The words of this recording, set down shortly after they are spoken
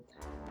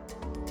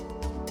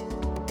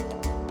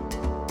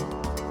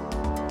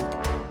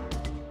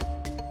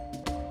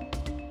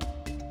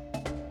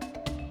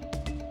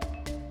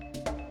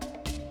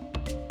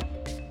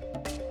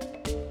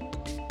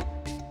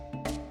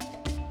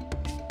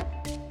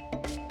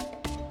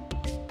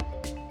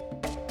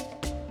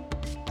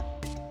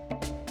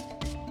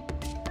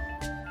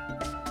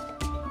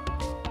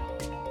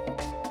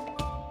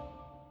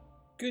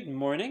Good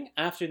morning,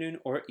 afternoon,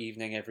 or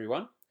evening,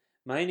 everyone.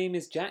 My name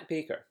is Jack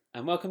Baker,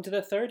 and welcome to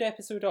the third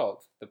episode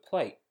of The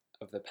Plight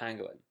of the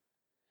Pangolin.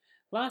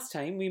 Last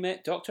time we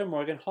met Dr.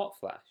 Morgan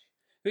Hotflash,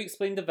 who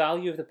explained the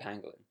value of the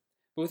pangolin,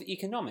 both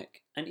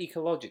economic and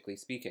ecologically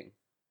speaking.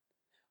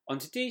 On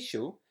today's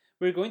show,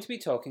 we're going to be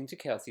talking to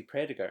Kelsey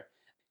Prediger.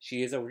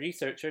 She is a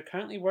researcher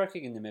currently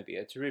working in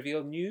Namibia to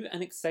reveal new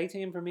and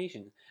exciting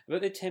information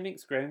about the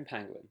Temminck's ground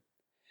pangolin.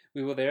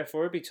 We will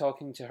therefore be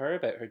talking to her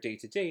about her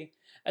day-to-day,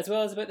 as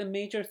well as about the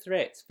major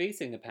threats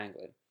facing the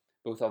pangolin,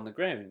 both on the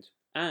ground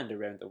and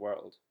around the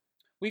world.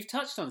 We've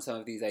touched on some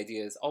of these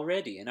ideas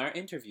already in our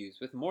interviews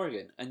with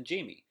Morgan and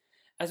Jamie,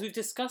 as we've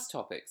discussed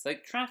topics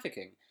like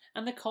trafficking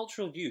and the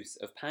cultural use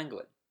of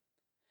pangolin.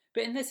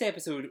 But in this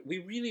episode, we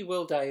really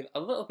will dive a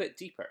little bit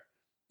deeper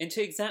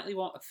into exactly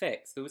what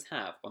effects those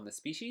have on the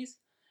species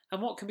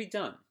and what can be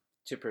done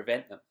to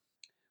prevent them.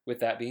 With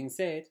that being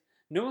said,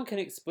 no one can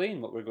explain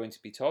what we're going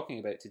to be talking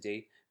about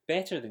today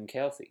better than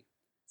Kelsey.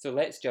 So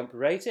let's jump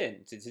right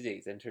into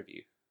today's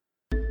interview.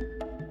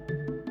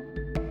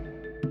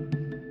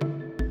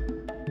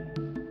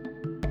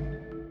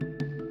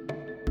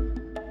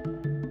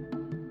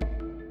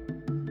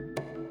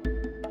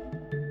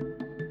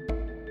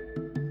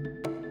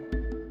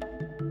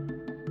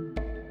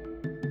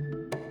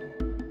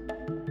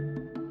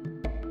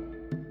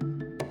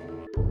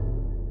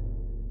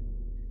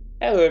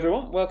 Hello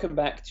everyone, welcome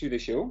back to the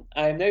show.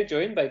 I am now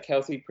joined by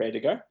Kelsey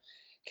Prediger.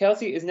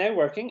 Kelsey is now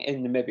working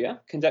in Namibia,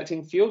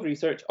 conducting field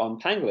research on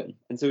pangolin,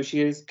 and so she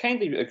has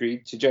kindly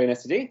agreed to join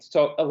us today to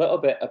talk a little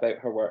bit about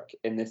her work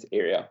in this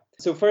area.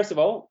 So first of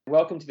all,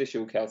 welcome to the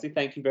show, Kelsey.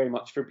 Thank you very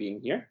much for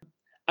being here.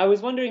 I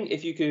was wondering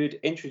if you could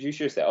introduce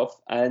yourself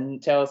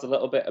and tell us a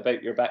little bit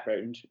about your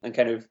background and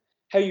kind of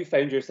how you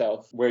found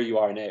yourself where you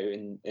are now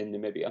in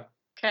Namibia.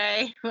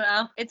 Okay,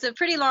 well, it's a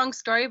pretty long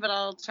story, but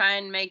I'll try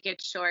and make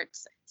it short.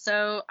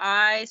 So,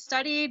 I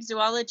studied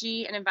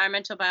zoology and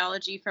environmental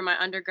biology for my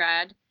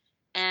undergrad,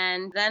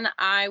 and then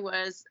I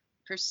was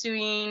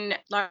pursuing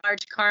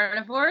large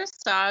carnivores.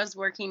 So, I was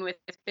working with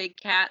big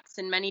cats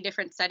in many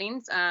different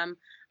settings.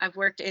 I've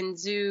worked in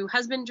zoo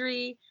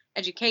husbandry,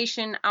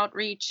 education,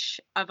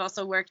 outreach. I've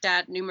also worked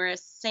at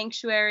numerous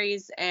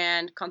sanctuaries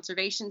and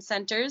conservation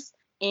centers.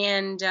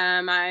 And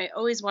I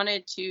always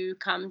wanted to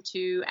come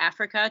to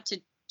Africa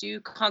to do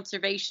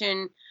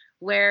conservation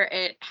where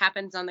it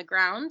happens on the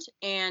ground.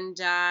 And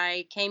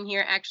I came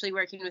here actually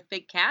working with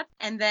big cats.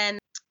 And then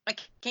I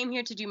came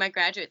here to do my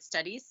graduate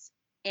studies.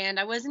 And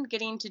I wasn't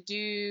getting to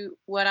do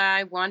what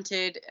I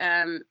wanted.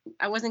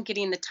 I wasn't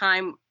getting the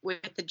time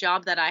with the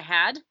job that I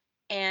had.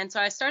 And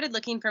so I started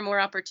looking for more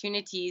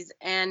opportunities.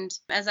 And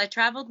as I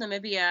traveled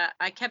Namibia,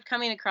 I kept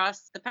coming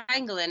across the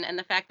pangolin and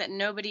the fact that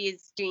nobody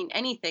is doing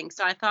anything.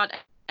 So I thought,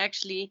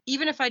 actually,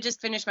 even if I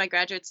just finish my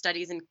graduate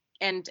studies and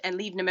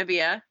leave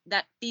Namibia,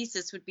 that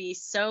thesis would be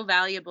so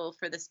valuable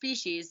for the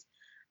species.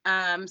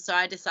 So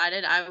I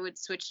decided I would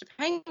switch to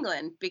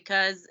pangolin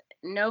because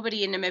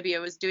nobody in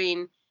Namibia was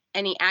doing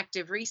any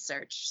active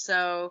research.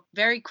 So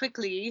very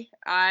quickly,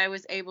 I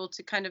was able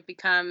to kind of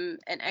become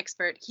an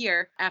expert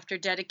here after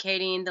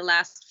dedicating the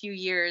last few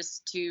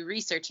years to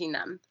researching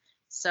them.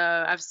 So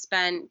I've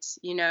spent,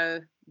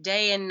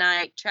 day and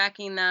night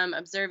tracking them,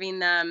 observing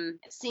them,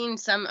 seeing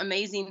some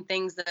amazing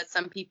things that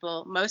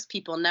most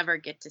people never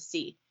get to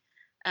see.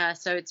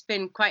 So it's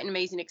been quite an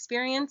amazing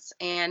experience,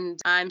 and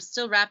I'm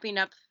still wrapping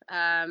up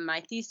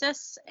my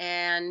thesis,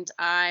 and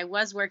I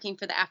was working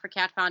for the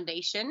AFRICAT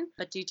Foundation,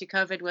 but due to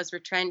COVID was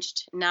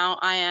retrenched. Now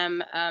I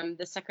am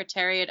the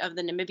Secretariat of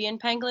the Namibian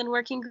Pangolin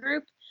Working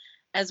Group,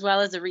 as well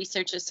as a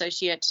research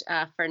associate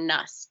for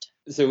NUST.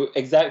 So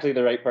exactly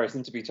the right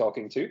person to be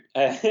talking to,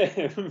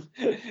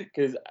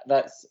 because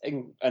that's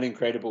an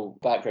incredible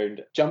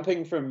background.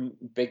 Jumping from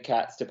big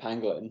cats to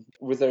pangolin,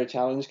 was there a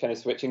challenge kind of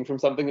switching from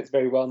something that's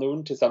very well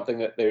known to something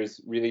that there's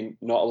really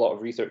not a lot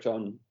of research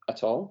on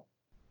at all?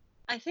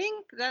 I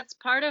think that's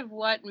part of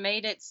what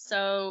made it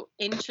so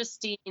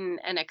interesting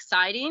and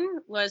exciting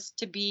was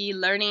to be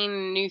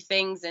learning new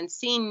things and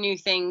seeing new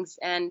things.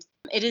 And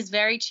it is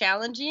very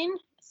challenging.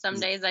 Some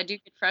days I do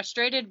get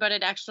frustrated, but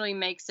it actually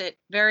makes it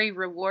very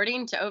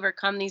rewarding to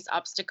overcome these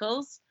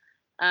obstacles.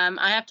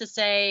 I have to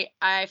say,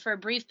 I, for a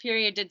brief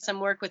period, did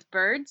some work with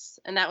birds,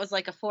 and that was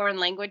like a foreign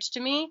language to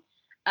me.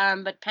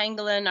 But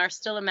pangolin are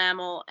still a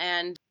mammal,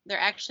 and they're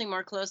actually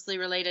more closely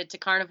related to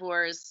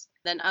carnivores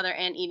than other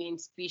ant-eating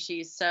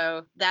species.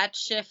 So that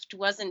shift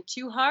wasn't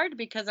too hard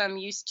because I'm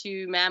used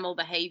to mammal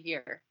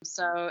behavior.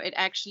 So it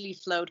actually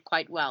flowed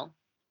quite well.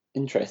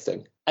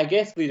 Interesting. I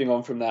guess leading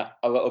on from that,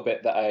 a little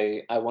bit that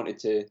I wanted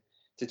to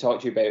talk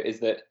to you about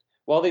is that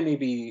while they may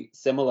be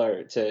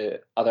similar to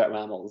other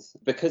mammals,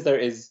 because there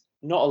is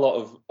not a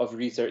lot of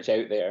research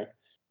out there,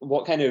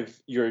 what kind of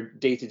your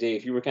day-to-day,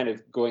 if you were kind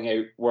of going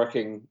out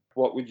working,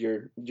 what would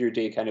your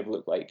day kind of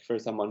look like for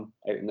someone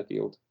out in the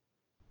field?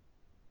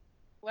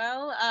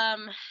 Well,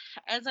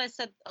 as I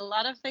said, a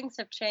lot of things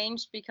have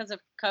changed because of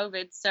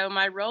COVID. So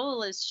my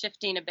role is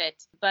shifting a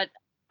bit. But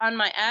on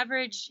my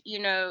average,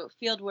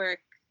 field work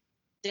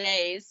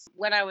days,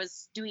 when I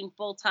was doing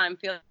full-time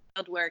field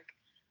work,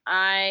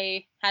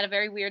 I had a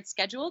very weird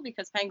schedule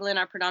because pangolin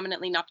are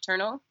predominantly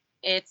nocturnal.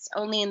 It's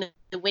only in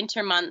the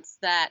winter months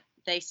that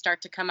they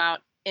start to come out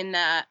in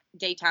the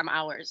daytime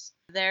hours.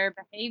 Their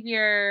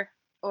behavior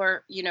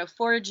or,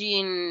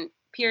 foraging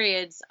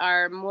periods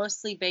are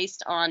mostly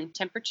based on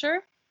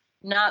temperature,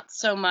 not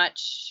so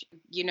much,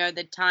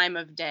 the time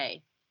of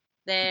day.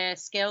 The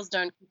scales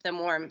don't keep them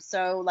warm.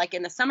 So, like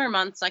in the summer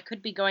months, I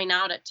could be going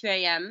out at 2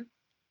 a.m.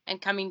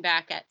 and coming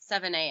back at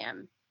 7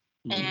 a.m.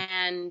 Mm.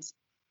 And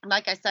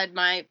like I said,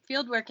 my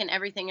field work and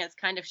everything has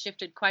kind of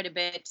shifted quite a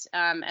bit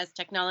as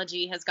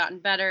technology has gotten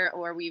better,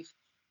 or we've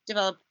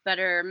developed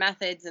better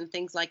methods and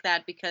things like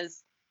that.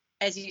 Because,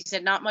 as you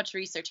said, not much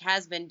research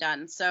has been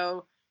done.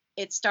 So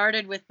it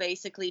started with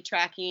basically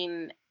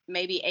tracking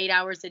maybe 8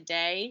 hours a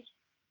day.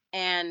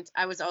 And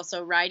I was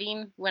also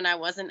writing when I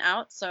wasn't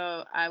out,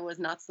 so I was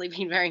not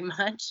sleeping very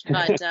much.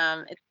 But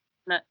I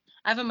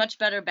have a much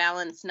better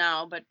balance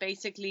now. But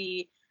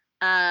basically,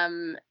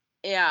 um,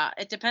 yeah,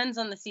 it depends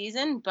on the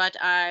season, but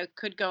I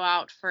could go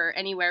out for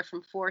anywhere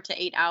from 4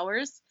 to 8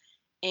 hours.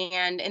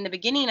 And in the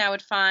beginning, I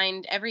would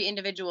find every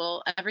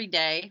individual every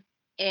day,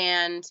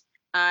 and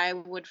I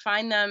would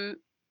find them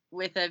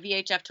with a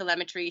VHF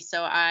telemetry.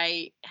 So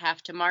I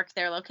have to mark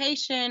their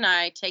location,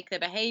 I take the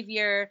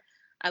behavior,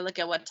 I look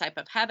at what type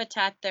of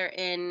habitat they're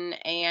in,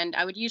 and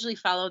I would usually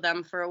follow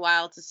them for a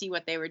while to see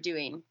what they were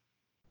doing.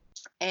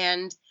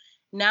 And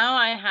now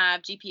I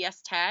have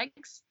GPS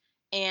tags.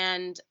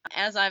 And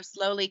as I've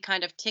slowly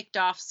kind of ticked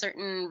off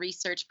certain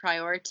research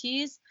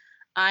priorities,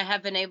 I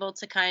have been able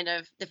to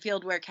the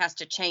field work has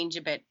to change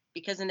a bit,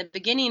 because in the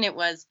beginning it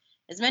was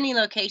as many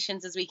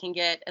locations as we can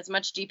get, as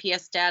much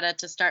GPS data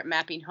to start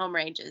mapping home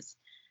ranges.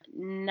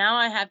 Now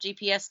I have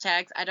GPS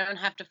tags. I don't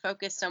have to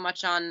focus so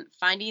much on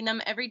finding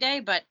them every day,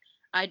 but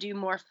I do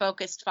more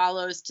focused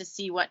follows to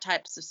see what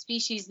types of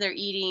species they're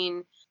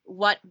eating,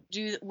 what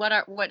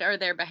are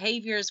their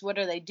behaviors, what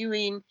are they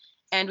doing.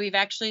 And we've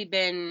actually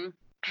been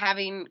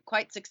having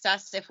quite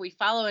success. If we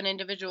follow an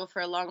individual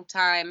for a long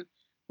time,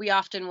 we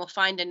often will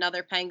find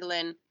another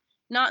pangolin,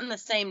 not in the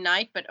same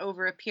night but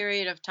over a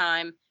period of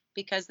time,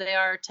 because they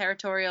are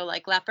territorial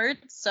like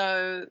leopards.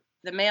 So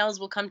the males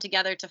will come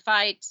together to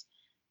fight,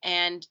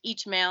 and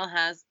each male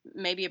has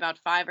maybe about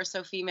 5 or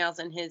so females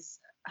in his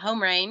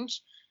home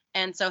range,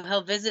 and so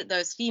he'll visit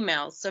those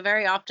females. So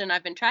very often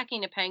I've been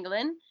tracking a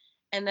pangolin,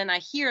 and then I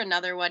hear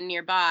another one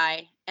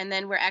nearby, and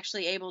then we're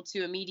actually able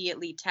to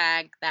immediately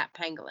tag that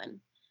pangolin.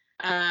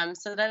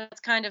 So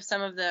that's kind of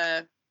some of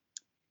the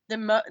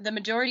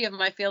majority of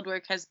my field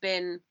work has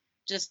been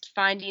just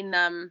finding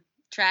them,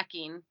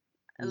 tracking.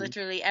 Mm.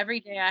 Literally every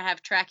day I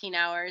have tracking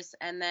hours,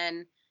 and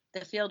then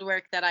the field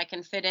work that I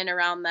can fit in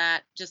around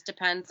that just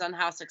depends on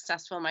how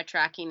successful my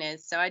tracking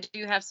is. So I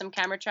do have some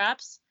camera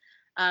traps,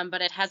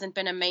 but it hasn't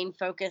been a main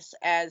focus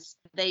as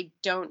they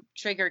don't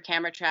trigger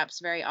camera traps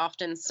very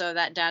often. So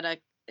that data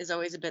is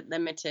always a bit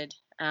limited.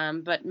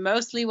 But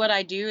mostly what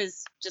I do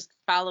is just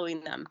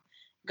following them,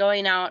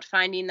 going out,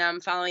 finding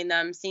them, following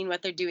them, seeing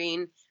what they're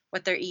doing,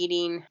 what they're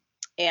eating.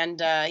 And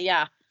I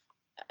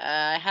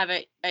have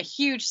a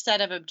huge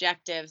set of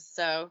objectives.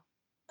 So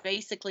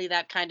basically,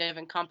 that kind of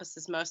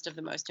encompasses most of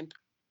the most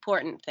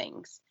important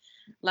things.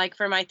 Like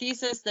for my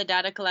thesis, the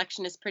data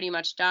collection is pretty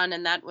much done,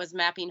 and that was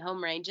mapping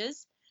home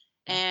ranges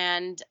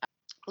and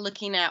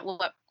looking at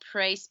what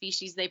prey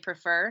species they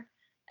prefer,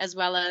 as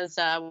well as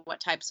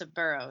what types of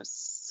burrows.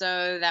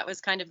 So that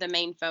was kind of the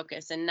main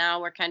focus, and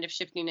now we're kind of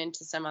shifting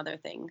into some other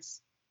things.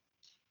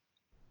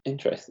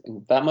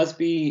 Interesting. That must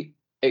be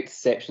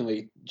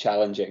exceptionally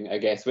challenging, I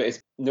guess. But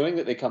it's knowing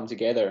that they come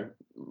together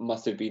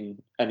must have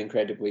been an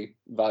incredibly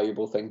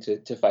valuable thing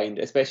to find.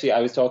 Especially,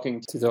 I was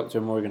talking to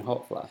Dr. Morgan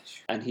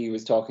Hotflash, and he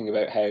was talking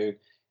about how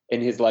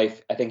in his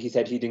life, I think he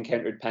said he'd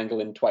encountered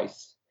pangolin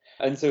twice.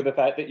 And so the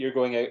fact that you're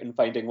going out and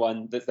finding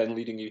one that's then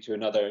leading you to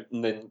another,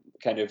 and then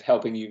kind of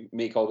helping you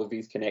make all of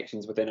these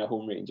connections within a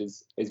home range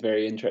is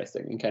very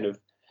interesting and kind of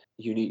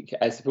unique.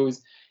 I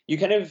suppose you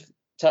kind of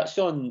touched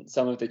on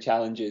some of the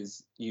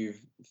challenges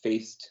you've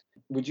faced.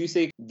 Would you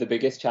say the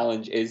biggest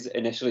challenge is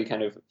initially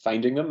kind of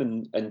finding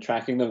them and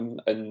tracking them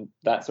and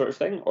that sort of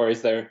thing? Or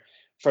is there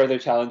further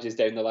challenges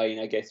down the line,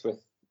 I guess,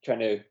 with trying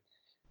to,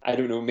 I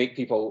don't know, make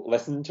people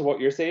listen to what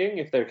you're saying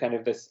if they're kind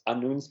of this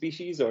unknown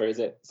species? Or is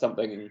it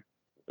something,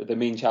 the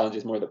main challenge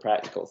is more the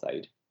practical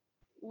side?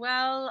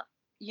 Well,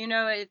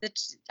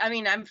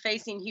 I'm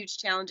facing huge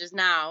challenges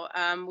now.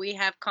 We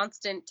have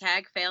constant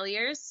tag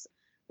failures.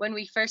 When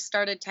we first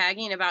started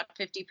tagging, about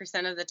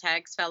 50% of the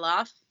tags fell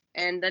off.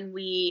 And then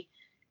we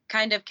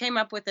kind of came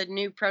up with a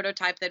new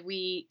prototype that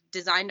we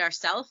designed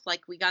ourselves.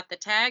 Like we got the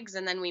tags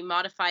and then we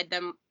modified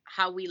them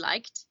how we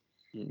liked.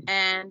 Mm.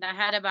 And I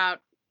had about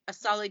a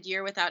solid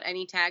year without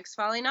any tags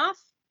falling off.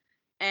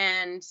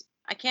 And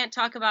I can't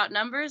talk about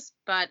numbers,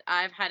 but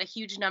I've had a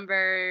huge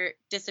number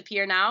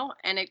disappear now,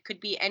 and it could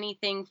be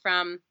anything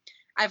from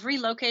I've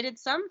relocated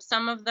some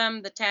of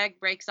them the tag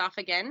breaks off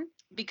again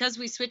because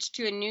we switched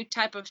to a new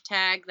type of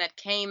tag that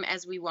came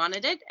as we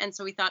wanted it, and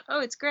so we thought,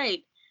 "Oh, it's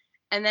great."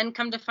 And then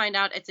come to find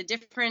out it's a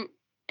different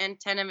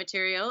antenna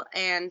material,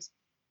 and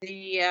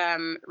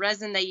the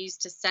resin they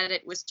used to set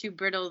it was too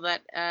brittle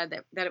that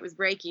it was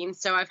breaking.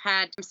 So I've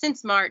had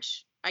since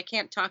March. I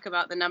can't talk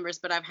about the numbers,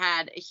 but I've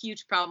had a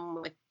huge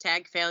problem with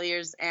tag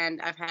failures,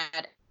 and I've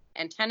had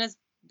antennas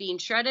being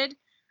shredded.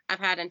 I've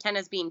had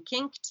antennas being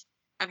kinked.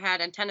 I've had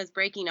antennas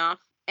breaking off,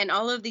 and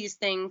all of these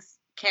things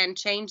can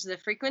change the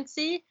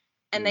frequency,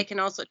 and Mm. they can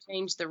also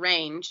change the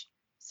range.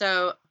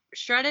 So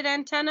shredded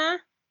antenna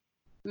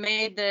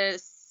made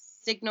the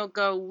signal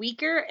go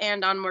weaker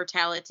and on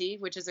mortality,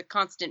 which is a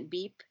constant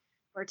beep.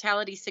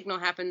 Mortality signal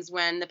happens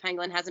when the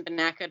pangolin hasn't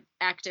been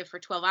active for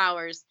 12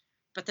 hours,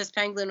 but this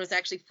pangolin was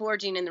actually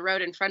foraging in the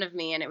road in front of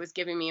me and it was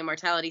giving me a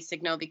mortality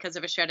signal because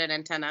of a shredded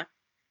antenna.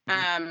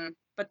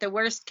 But the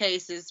worst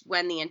case is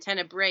when the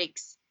antenna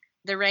breaks,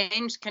 the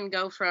range can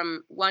go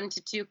from 1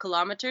 to 2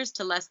 kilometers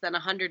to less than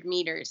 100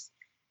 meters.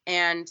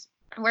 And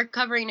we're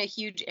covering a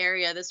huge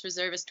area. This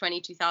reserve is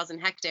 22,000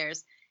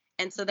 hectares.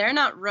 And so they're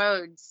not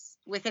roads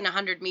within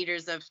 100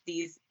 meters of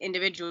these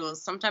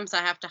individuals. Sometimes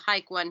I have to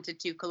hike 1 to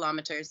 2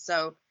 kilometers.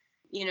 So,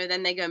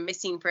 then they go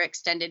missing for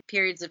extended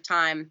periods of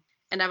time.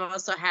 And I've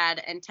also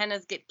had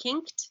antennas get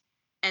kinked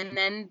and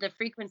then the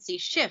frequency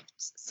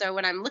shifts. So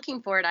when I'm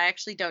looking for it, I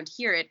actually don't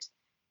hear it.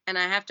 And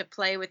I have to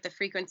play with the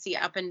frequency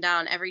up and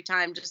down every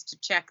time just to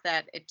check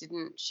that it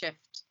didn't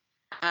shift.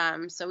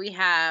 So we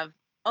have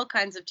all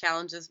kinds of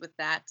challenges with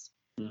that.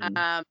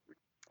 Mm.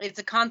 It's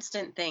a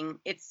constant thing.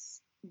 It's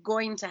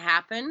going to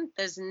happen.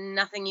 There's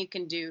nothing you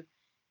can do.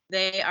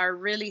 They are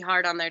really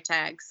hard on their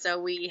tags. So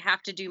we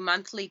have to do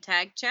monthly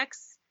tag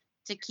checks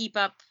to keep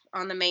up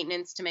on the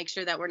maintenance to make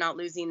sure that we're not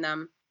losing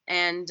them.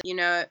 And,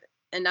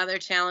 another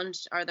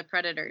challenge are the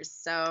predators.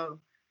 So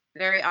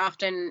very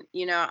often,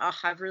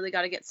 I've really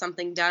got to get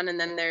something done. And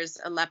then there's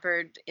a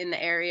leopard in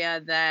the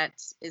area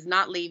that is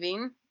not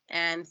leaving.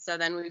 And so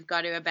then we've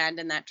got to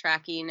abandon that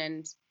tracking.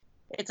 And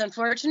it's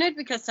unfortunate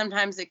because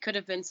sometimes it could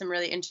have been some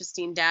really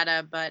interesting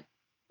data, but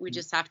we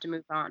just have to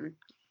move on.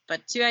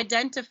 But to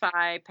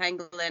identify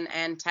pangolin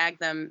and tag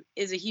them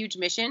is a huge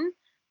mission.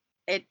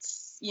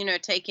 It's,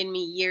 taken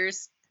me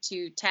years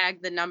to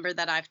tag the number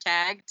that I've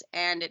tagged,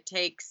 and it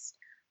takes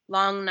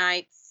long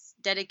nights,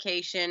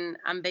 dedication.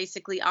 I'm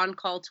basically on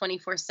call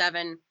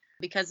 24/7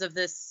 because of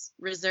this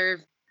reserve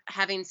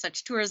having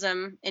such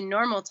tourism in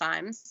normal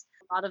times.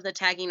 A lot of the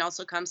tagging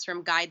also comes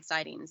from guide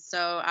sightings.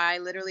 So I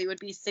literally would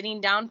be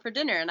sitting down for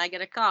dinner and I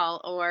get a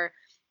call, or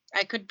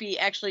I could be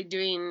actually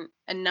doing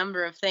a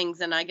number of things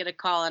and I get a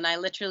call and I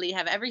literally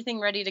have everything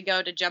ready to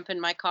go to jump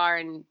in my car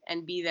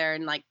and be there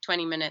in like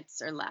 20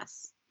 minutes or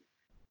less.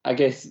 I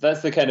guess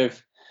that's the kind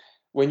of,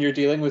 when you're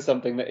dealing with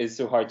something that is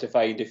so hard to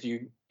find, if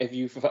you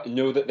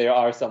know that they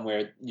are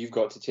somewhere, you've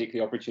got to take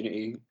the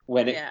opportunity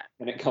when Yeah.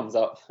 it comes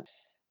up.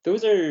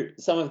 Those are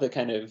some of the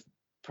kind of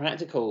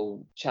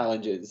practical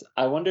challenges.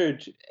 I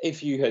wondered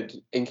if you had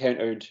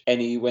encountered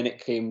any when it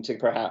came to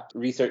perhaps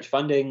research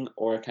funding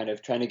or kind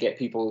of trying to get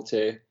people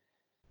to,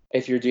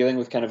 if you're dealing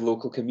with kind of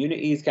local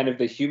communities, kind of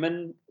the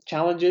human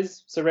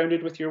challenges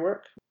surrounded with your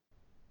work.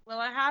 Well,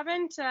 I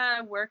haven't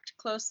worked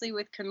closely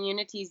with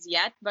communities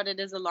yet, but it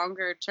is a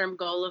longer term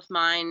goal of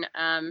mine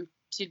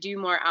to do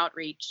more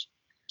outreach.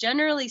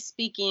 Generally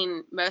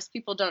speaking, most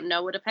people don't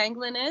know what a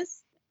pangolin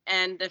is,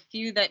 and the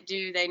few that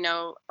do, they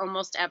know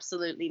almost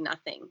absolutely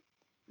nothing.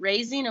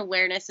 Raising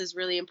awareness is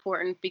really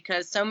important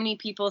because so many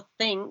people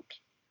think,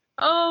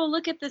 oh,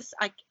 look at this.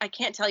 I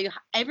can't tell you,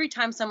 every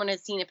time someone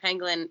has seen a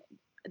pangolin,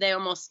 they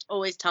almost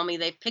always tell me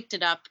they've picked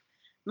it up,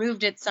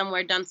 moved it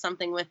somewhere, done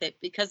something with it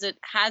because it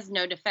has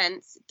no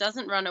defense. It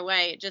doesn't run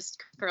away, it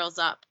just curls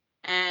up.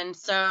 And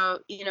so,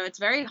 it's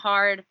very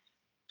hard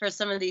for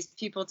some of these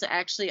people to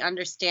actually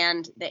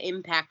understand the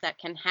impact that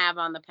can have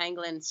on the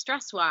pangolin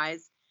stress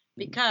wise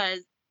because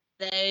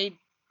they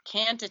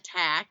can't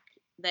attack.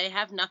 They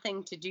have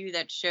nothing to do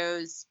that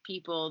shows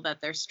people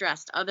that they're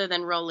stressed other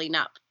than rolling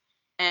up.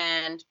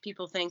 And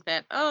people think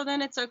that, oh,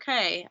 then it's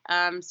okay.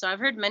 So I've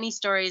heard many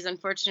stories,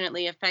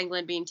 unfortunately, of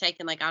pangolin being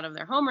taken like out of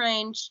their home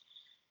range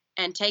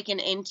and taken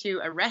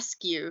into a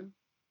rescue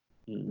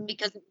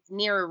because it's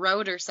near a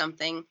road or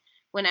something,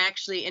 when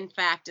actually, in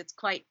fact, it's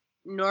quite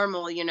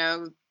normal.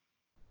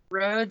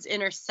 Roads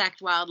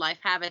intersect wildlife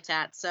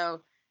habitat,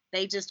 so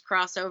they just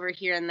cross over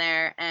here and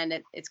there,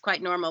 and it's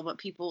quite normal, but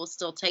people will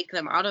still take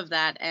them out of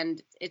that,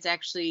 and it's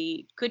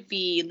actually could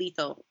be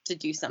lethal to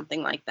do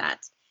something like that.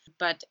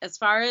 But as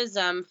far as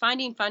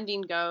finding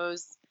funding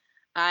goes,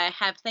 I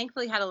have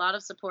thankfully had a lot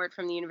of support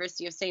from the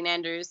University of St.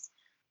 Andrews.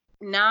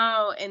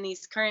 Now, in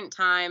these current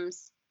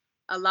times,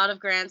 a lot of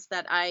grants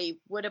that I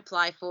would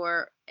apply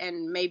for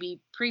and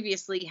maybe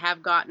previously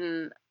have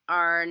gotten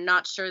are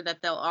not sure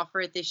that they'll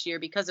offer it this year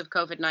because of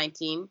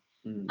COVID-19.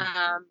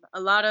 A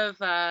lot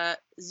of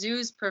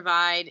zoos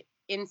provide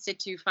in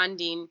situ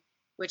funding,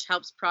 which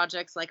helps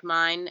projects like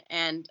mine,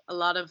 and a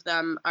lot of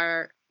them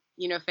are,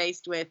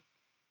 faced with,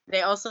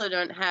 they also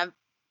don't have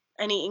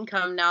any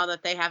income now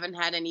that they haven't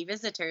had any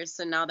visitors,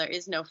 so now there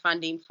is no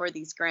funding for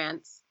these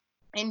grants.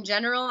 In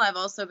general, I've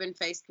also been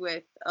faced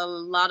with a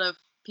lot of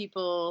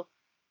people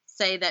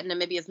say that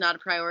Namibia is not a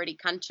priority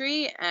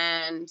country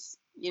and,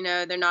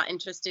 they're not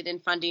interested in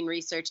funding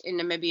research in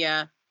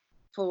Namibia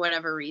for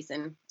whatever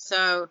reason.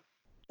 So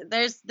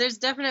there's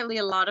definitely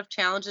a lot of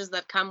challenges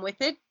that come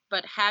with it,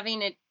 but having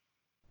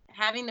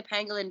the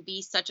pangolin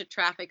be such a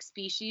trafficked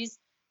species,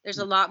 there's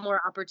a lot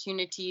more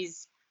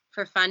opportunities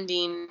for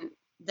funding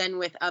than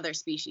with other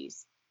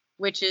species,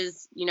 which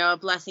is, a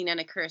blessing and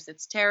a curse.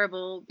 It's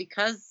terrible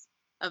because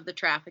of the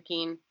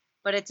trafficking,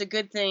 but it's a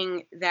good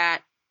thing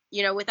that,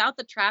 without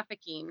the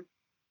trafficking,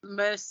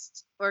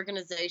 most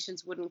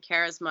organizations wouldn't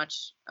care as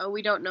much. Oh,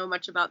 we don't know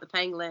much about the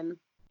pangolin,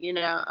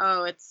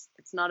 oh, it's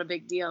not a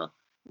big deal.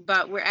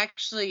 But we're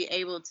actually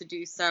able to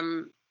do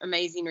some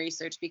amazing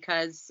research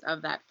because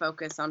of that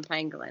focus on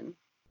pangolin.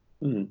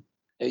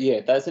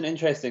 Yeah, that's an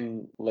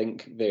interesting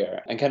link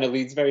there, and kind of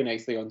leads very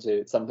nicely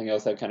onto something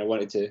else I kind of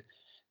wanted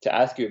to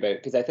ask you about,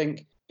 because I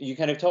think you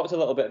kind of talked a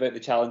little bit about the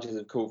challenges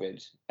of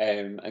COVID,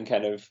 and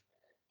kind of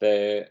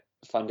the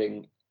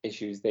funding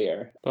issues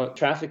there. But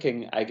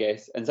trafficking, I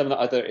guess, and some of the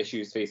other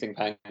issues facing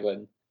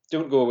pangolin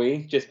don't go away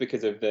just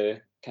because of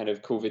the kind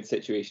of COVID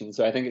situation.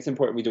 So I think it's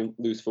important we don't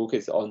lose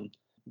focus on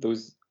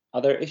those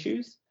other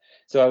issues.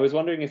 So I was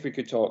wondering if we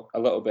could talk a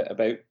little bit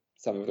about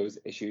some of those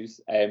issues,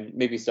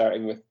 maybe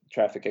starting with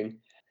trafficking.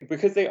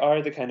 Because they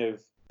are the kind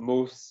of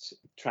most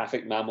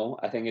trafficked mammal,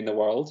 I think, in the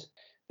world,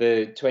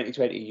 the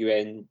 2020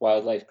 UN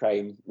Wildlife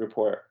Crime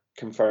Report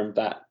confirmed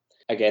that,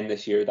 again,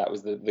 this year, that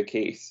was the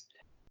case.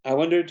 I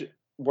wondered,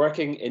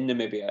 working in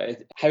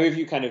Namibia, how have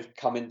you kind of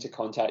come into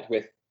contact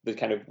with the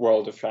kind of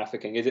world of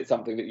trafficking? Is it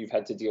something that you've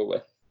had to deal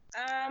with?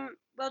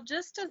 Well,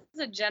 just as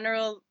a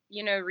general,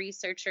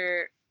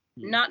 researcher,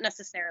 not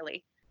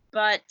necessarily,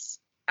 but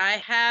I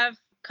have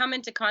come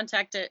into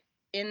contact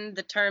in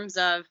the terms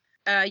of,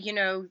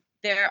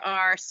 there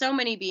are so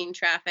many being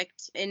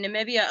trafficked. In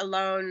Namibia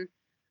alone,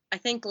 I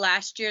think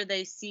last year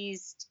they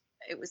seized,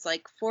 it was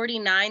like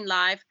 49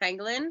 live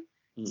pangolin.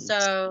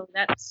 So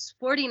that's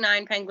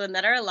 49 pangolin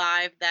that are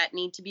alive that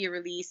need to be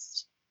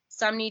released.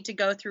 Some need to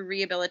go through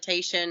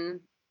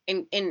rehabilitation.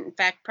 In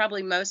fact,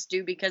 probably most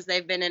do because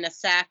they've been in a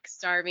sack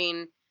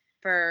starving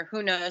for,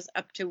 who knows,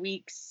 up to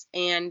weeks.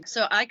 And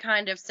so I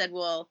kind of said,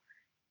 well,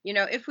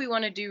 if we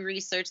want to do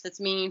research that's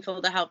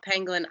meaningful to help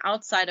pangolin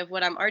outside of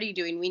what I'm already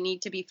doing, we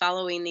need to be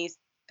following these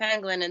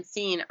pangolin and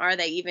seeing, are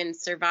they even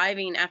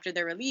surviving after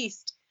they're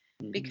released?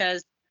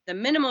 Because the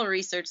minimal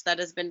research that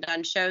has been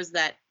done shows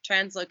that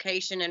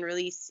translocation and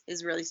release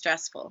is really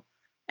stressful.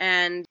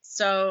 And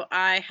so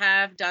I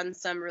have done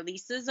some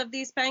releases of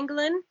these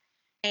pangolin.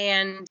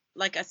 And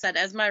like I said,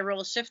 as my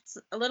role shifts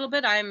a little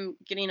bit, I'm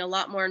getting a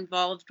lot more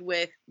involved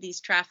with these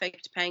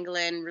trafficked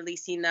pangolin,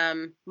 releasing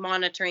them,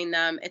 monitoring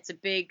them. It's a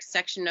big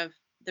section of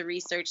the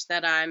research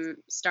that I'm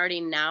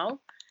starting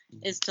now,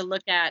 is to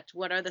look at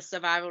what are the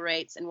survival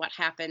rates and what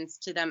happens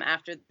to them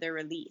after they're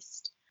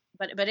released.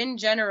 But in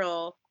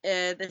general,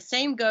 the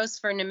same goes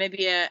for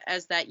Namibia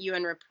as that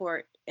UN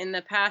report. In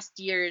the past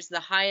years, the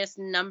highest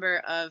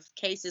number of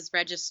cases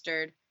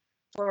registered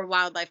for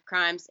wildlife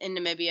crimes in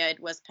Namibia, it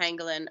was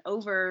pangolin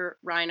over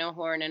rhino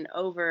horn and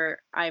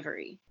over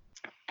ivory.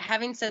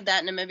 Having said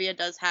that, Namibia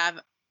does have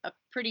a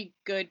pretty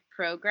good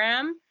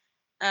program.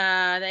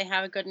 They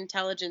have a good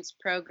intelligence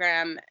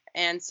program,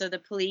 and so the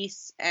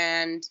police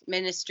and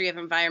Ministry of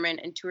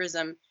Environment and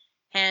Tourism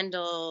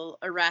handle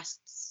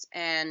arrests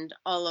and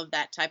all of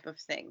that type of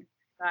thing.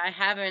 I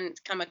haven't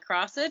come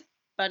across it,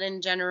 but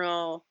in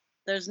general,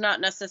 there's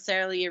not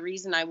necessarily a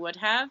reason I would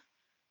have.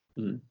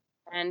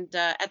 And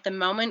at the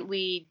moment,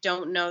 we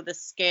don't know the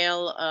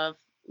scale of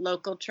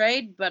local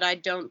trade, but I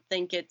don't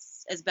think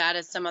it's as bad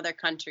as some other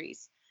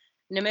countries.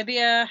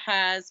 Namibia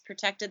has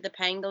protected the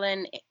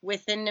pangolin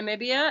within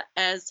Namibia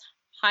as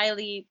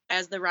highly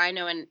as the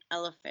rhino and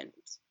elephant.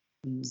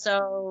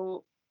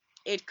 So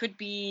it could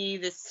be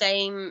the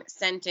same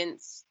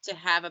sentence to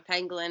have a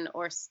pangolin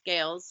or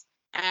scales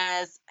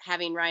as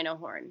having rhino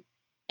horn.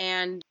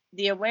 And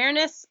the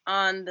awareness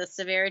on the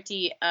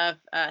severity of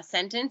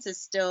sentence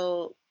is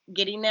still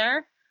getting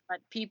there, but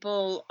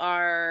people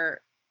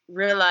are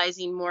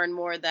realizing more and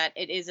more that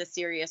it is a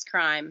serious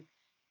crime.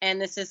 And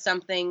this is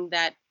something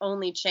that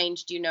only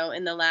changed,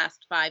 in the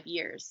last 5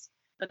 years.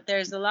 But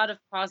there's a lot of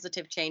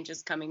positive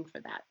changes coming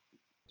for that.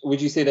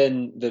 Would you say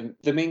then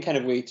the main kind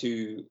of way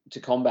to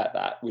combat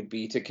that would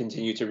be to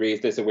continue to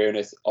raise this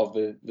awareness of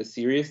the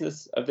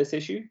seriousness of this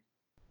issue?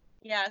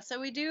 Yeah, so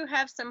we do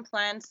have some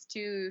plans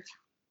to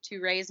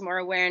raise more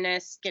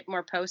awareness, get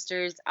more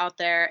posters out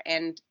there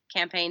and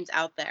campaigns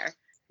out there.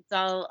 It's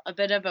all a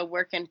bit of a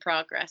work in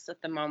progress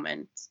at the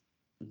moment.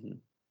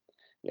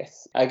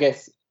 Yes, I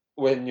guess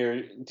when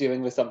you're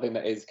dealing with something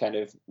that is kind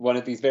of one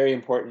of these very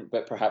important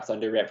but perhaps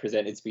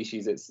underrepresented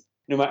species, it's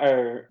no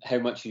matter how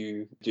much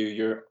you do,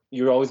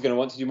 you're always going to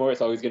want to do more.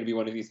 It's always going to be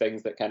one of these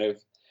things that kind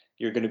of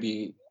you're going to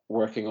be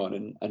working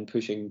on and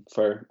pushing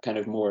for kind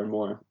of more and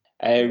more.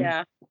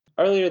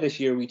 Earlier this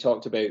year, we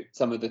talked about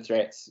some of the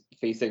threats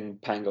facing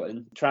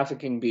pangolin,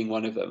 trafficking being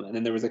one of them, and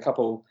then there was a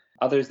couple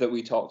others that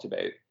we talked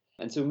about.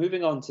 And so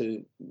moving on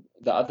to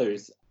the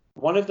others,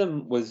 one of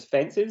them was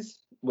fences,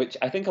 which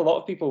I think a lot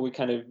of people would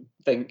kind of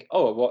think,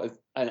 oh, what is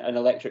an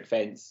electric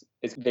fence?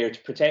 It's there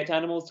to protect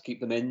animals, to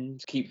keep them in,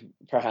 to keep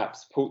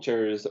perhaps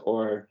poachers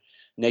or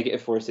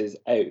negative forces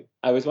out.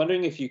 I was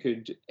wondering if you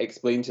could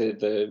explain to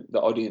the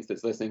audience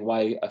that's listening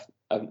why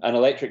an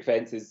electric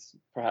fence is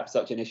perhaps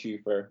such an issue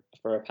for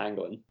a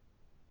pangolin.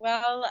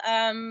 Well,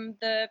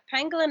 the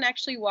pangolin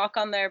actually walk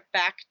on their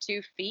back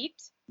 2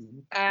 feet,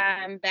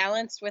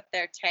 balanced with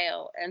their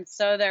tail. And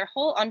so their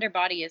whole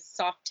underbody is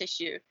soft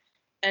tissue.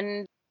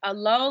 And a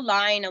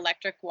low-lying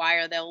electric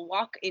wire, they'll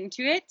walk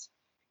into it.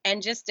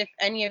 And just if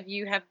any of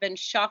you have been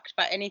shocked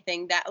by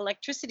anything, that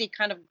electricity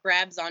kind of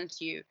grabs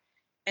onto you.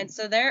 And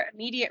so their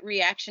immediate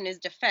reaction is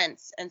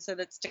defense. And so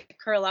that's to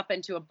curl up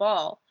into a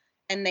ball.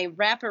 And they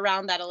wrap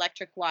around that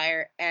electric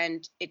wire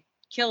and it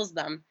kills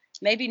them.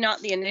 Maybe not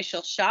the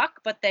initial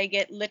shock, but they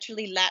get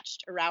literally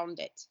latched around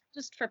it.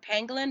 Just for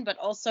pangolin, but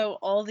also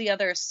all the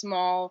other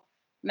small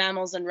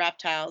mammals and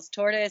reptiles,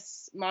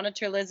 tortoise,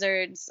 monitor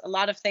lizards, a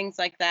lot of things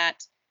like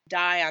that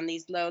die on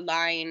these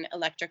low-lying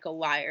electrical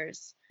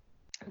wires.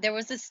 There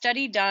was a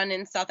study done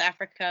in South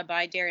Africa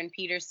by Darren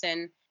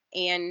Peterson,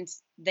 and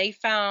they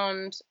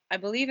found, I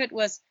believe it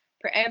was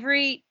for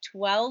every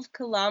 12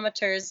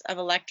 kilometers of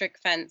electric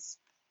fence,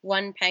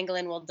 one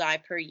pangolin will die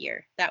per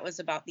year. That was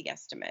about the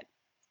estimate.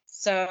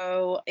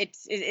 So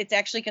it's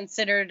actually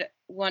considered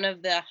one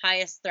of the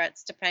highest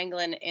threats to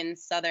pangolin in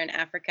southern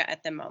Africa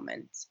at the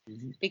moment,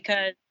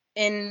 because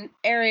in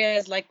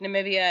areas like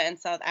Namibia and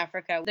South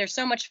Africa, there's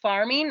so much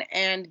farming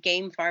and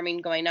game farming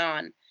going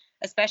on,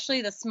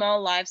 especially the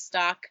small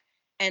livestock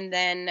and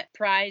then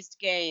prized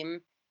game.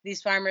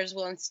 These farmers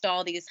will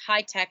install these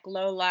high-tech,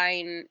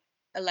 low-lying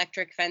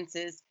electric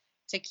fences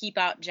to keep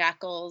out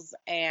jackals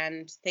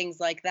and things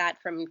like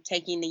that from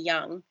taking the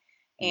young.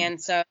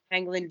 And so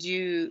pangolin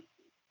do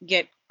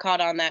get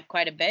caught on that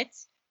quite a bit.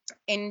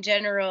 In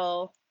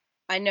general,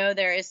 I know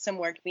there is some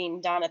work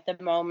being done at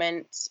the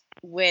moment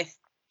with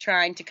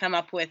trying to come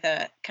up with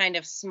a kind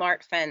of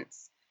smart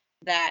fence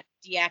that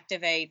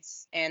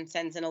deactivates and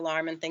sends an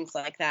alarm and things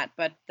like that,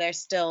 but there's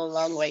still a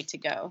long way to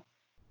go.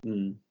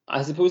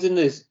 I suppose in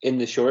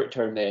the short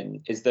term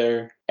then, is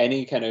there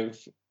any kind of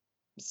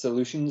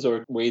solutions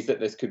or ways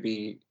that this could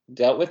be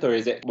dealt with, or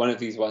is it one of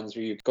these ones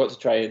where you've got to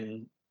try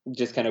and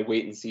just kind of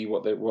wait and see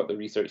what the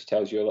research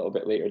tells you a little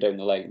bit later down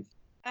the line?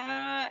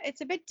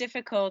 It's a bit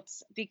difficult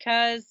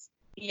because,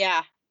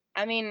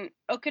 I mean,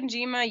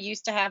 Okanjima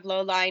used to have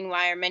low-lying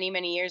wire many,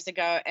 many years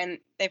ago, and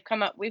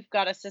we've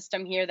got a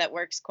system here that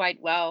works quite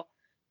well,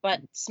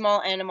 but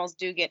small animals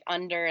do get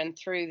under and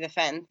through the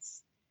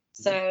fence.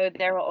 So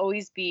there will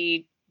always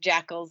be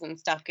jackals and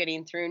stuff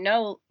getting through.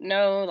 No,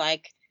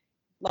 like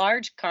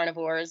large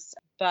carnivores,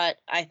 but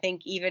I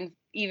think even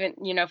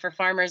for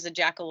farmers, a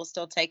jackal will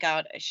still take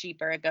out a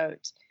sheep or a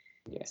goat.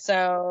 Yeah.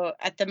 So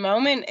at the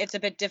moment, it's a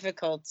bit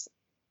difficult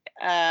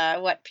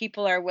what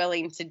people are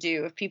willing to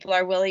do. If people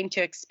are willing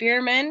to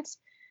experiment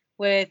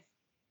with,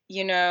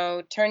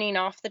 turning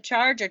off the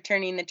charge or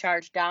turning the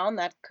charge down,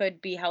 that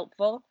could be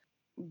helpful.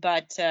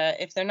 But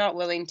if they're not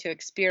willing to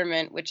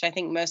experiment, which I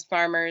think most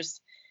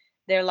farmers,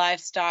 their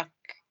livestock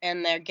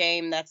and their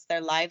game, that's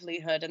their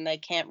livelihood, and they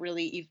can't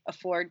really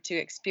afford to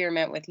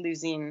experiment with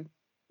losing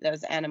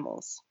those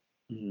animals.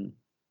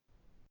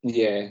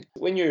 Yeah.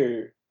 When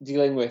you're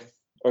dealing with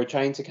or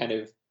trying to kind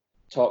of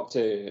talk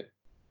to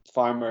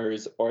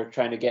farmers or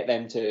trying to get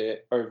them to,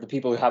 or the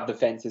people who have the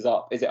fences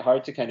up, is it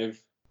hard to kind of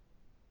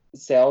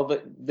sell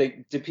that?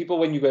 Do people,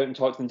 when you go out and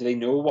talk to them, do they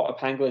know what a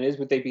pangolin is?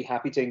 Would they be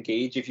happy to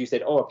engage if you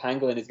said, oh, a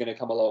pangolin is going to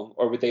come along?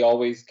 Or would they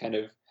always kind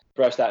of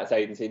brush that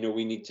aside and say, no,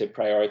 we need to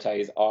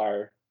prioritize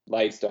our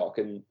livestock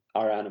and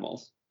our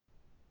animals?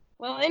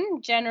 Well,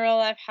 in general,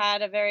 I've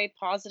had a very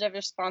positive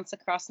response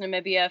across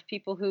Namibia of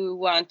people who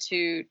want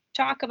to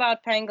talk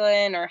about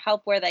pangolin or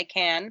help where they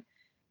can.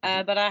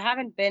 But I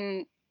haven't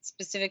been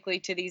specifically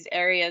to these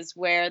areas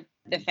where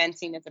the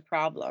fencing is a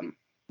problem,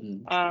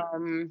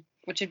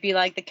 which would be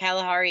like the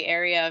Kalahari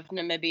area of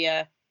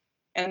Namibia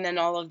and then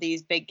all of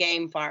these big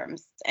game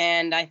farms.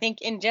 And I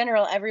think in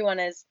general,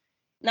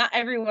 not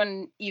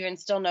everyone even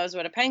still knows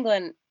what a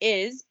pangolin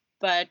is,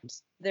 but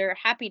they're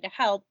happy to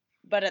help.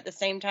 But at the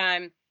same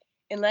time,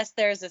 unless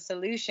there's a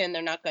solution,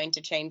 they're not going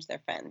to change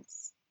their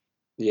fence.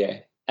 Yeah,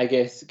 I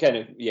guess kind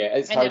of,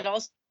 it's and hard. It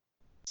also,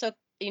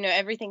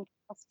 everything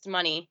costs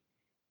money.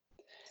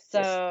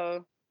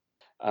 So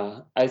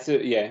I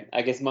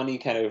guess money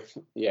kind of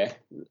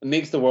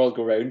makes the world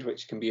go round,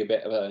 which can be a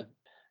bit of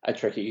a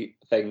tricky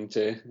thing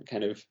to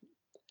kind of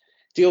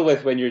deal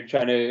with when you're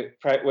trying to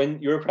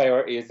when your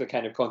priority is the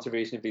kind of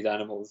conservation of these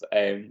animals,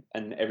 and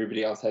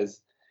everybody else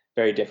has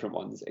very different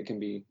ones. It can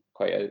be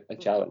quite a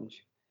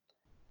challenge.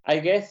 I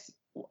guess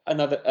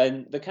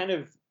the kind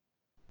of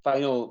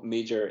final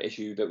major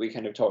issue that we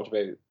kind of talked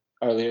about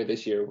earlier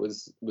this year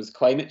was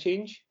climate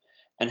change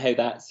and how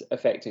that's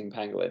affecting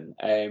pangolin.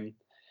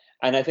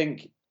 And I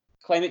think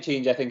climate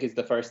change, is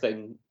the first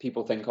thing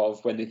people think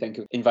of when they think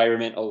of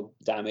environmental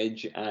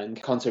damage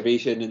and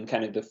conservation and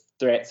kind of the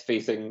threats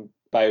facing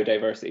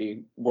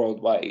biodiversity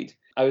worldwide.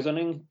 I was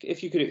wondering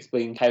if you could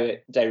explain how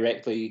it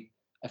directly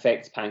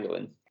affects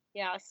pangolin.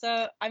 Yeah,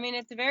 so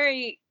it's a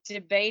very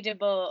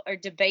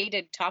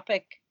debated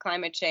topic,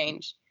 climate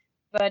change.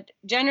 But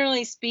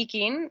generally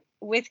speaking,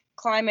 with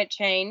climate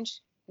change,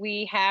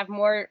 we have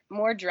more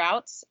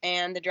droughts,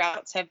 and the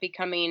droughts have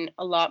becoming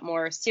a lot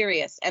more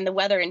serious, and the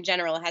weather in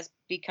general has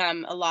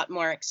become a lot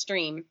more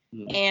extreme.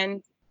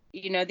 And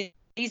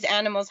these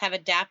animals have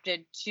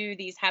adapted to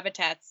these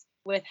habitats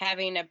with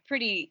having a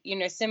pretty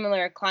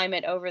similar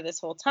climate over this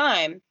whole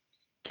time.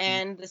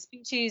 And the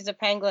species of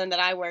pangolin that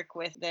I work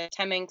with, the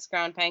Temminck's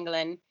ground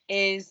pangolin,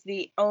 is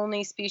the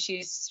only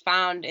species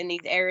found in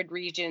these arid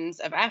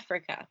regions of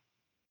Africa.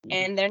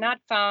 And they're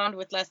not found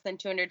with less than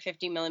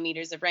 250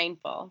 millimeters of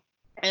rainfall.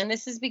 And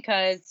this is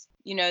because,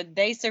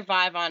 they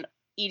survive on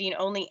eating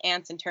only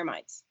ants and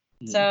termites.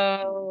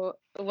 So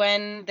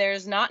when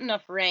there's not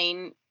enough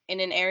rain in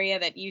an area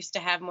that used to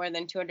have more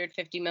than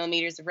 250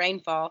 millimeters of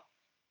rainfall,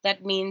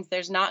 that means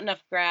there's not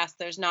enough grass,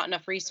 there's not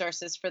enough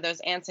resources for those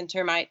ants and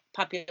termite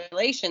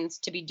populations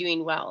to be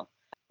doing well.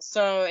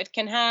 So it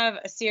can have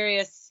a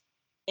serious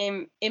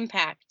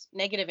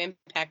negative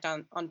impact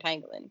on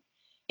pangolin.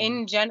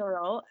 In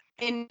general,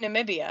 in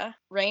Namibia,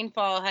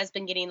 rainfall has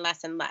been getting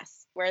less and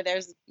less, where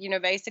there's,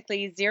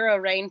 basically zero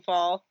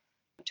rainfall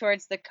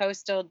towards the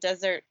coastal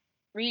desert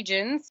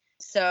regions.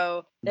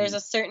 So there's a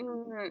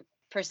certain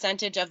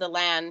percentage of the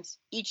land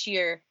each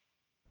year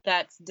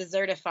that's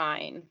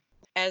desertifying.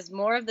 As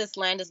more of this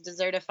land is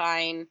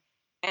desertifying,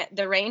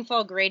 the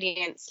rainfall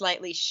gradient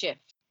slightly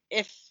shifts.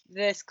 If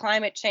this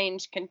climate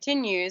change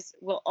continues,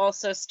 we'll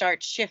also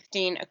start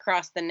shifting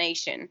across the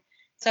nation.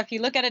 So if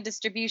you look at a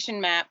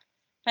distribution map,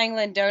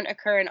 pangolin don't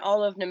occur in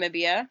all of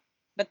Namibia,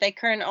 but they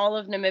occur in all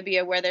of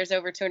Namibia where there's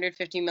over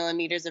 250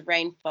 millimeters of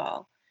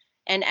rainfall.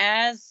 And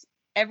as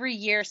every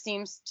year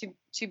seems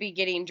to be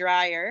getting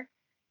drier,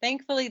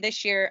 thankfully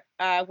this year,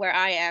 where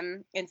I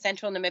am in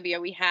central Namibia,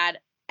 we had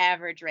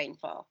average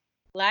rainfall.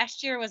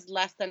 Last year was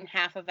less than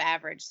half of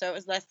average, so it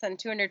was less than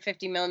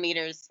 250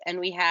 millimeters, and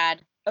we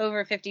had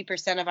over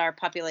 50% of our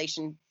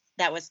population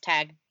that was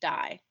tagged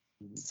die.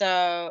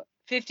 So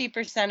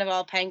 50% of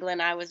all pangolin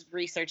I was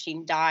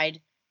researching died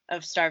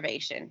of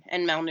starvation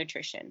and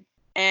malnutrition.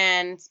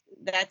 And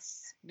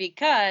that's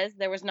because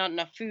there was not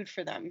enough food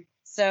for them.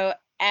 So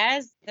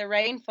as the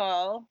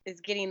rainfall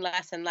is getting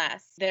less and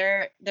less,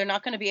 they're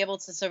not going to be able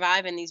to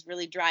survive in these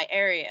really dry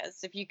areas.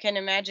 If you can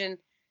imagine,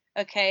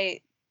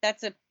 okay,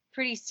 that's a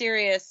pretty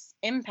serious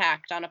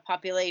impact on a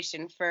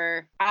population.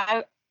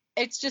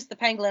 It's just the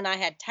pangolin I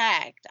had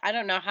tagged. I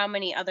don't know how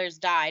many others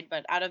died,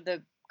 but out of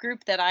the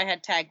group that I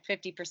had tagged,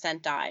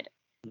 50% died.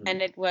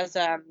 And it was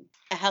a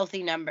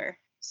healthy number.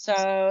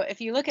 So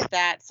if you look at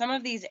that, some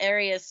of these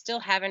areas still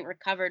haven't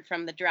recovered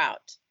from the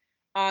drought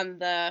on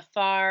the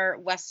far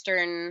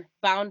western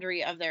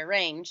boundary of their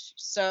range.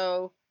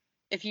 So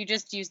if you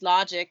just use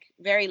logic,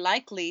 very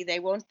likely they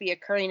won't be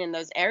occurring in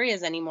those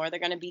areas anymore. They're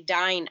going to be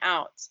dying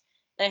out.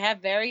 They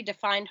have very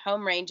defined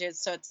home ranges,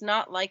 so it's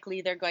not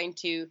likely they're going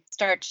to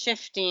start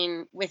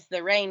shifting with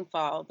the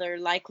rainfall. They're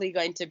likely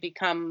going to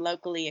become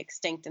locally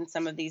extinct in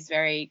some of these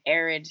very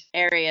arid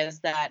areas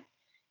that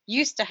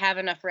used to have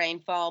enough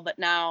rainfall, but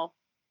now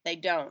they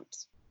don't.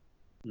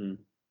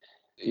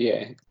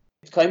 Yeah.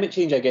 Climate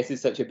change, I guess,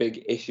 is such a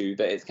big issue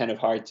that it's kind of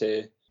hard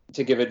to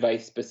give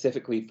advice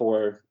specifically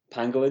for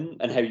pangolin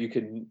and how you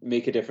can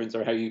make a difference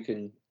or how you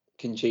can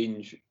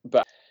change.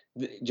 But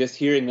just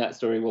hearing that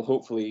story will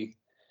hopefully,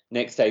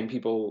 next time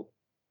people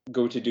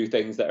go to do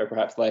things that are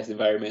perhaps less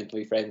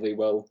environmentally friendly,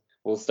 will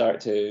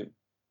start to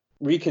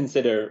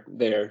reconsider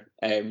their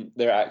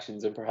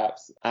actions and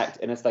perhaps act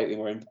in a slightly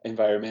more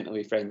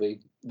environmentally friendly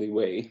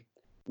way.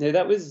 Now,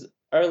 that was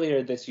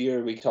earlier this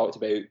year we talked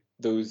about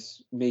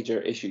those major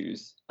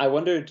issues. I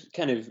wondered,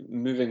 kind of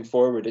moving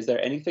forward, is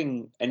there any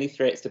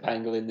threats to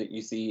pangolin that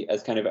you see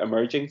as kind of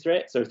emerging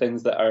threats, or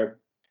things that are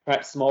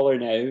perhaps smaller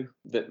now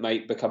that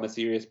might become a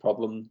serious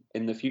problem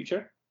in the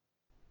future?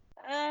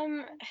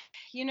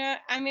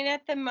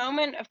 At the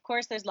moment, of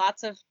course, there's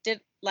lots of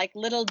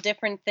little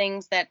different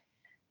things that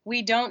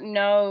we don't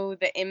know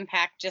the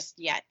impact just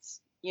yet.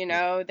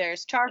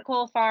 There's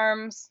charcoal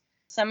farms,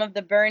 some of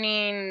the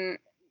burning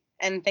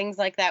and things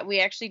like that. We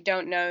actually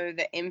don't know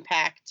the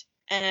impact,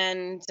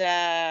 and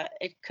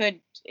it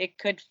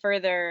could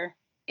further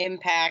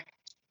impact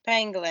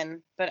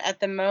pangolin. But at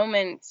the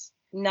moment,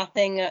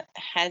 nothing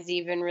has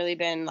even really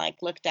been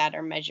looked at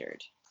or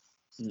measured.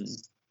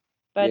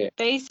 But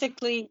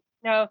basically,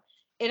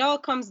 it all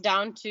comes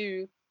down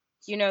to,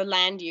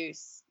 land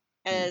use.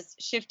 As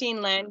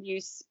shifting land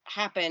use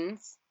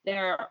happens,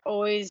 there are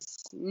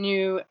always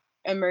new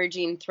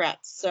emerging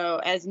threats. So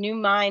as new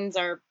mines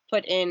are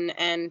put in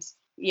and,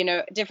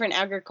 different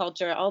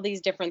agriculture, all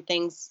these different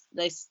things,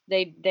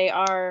 they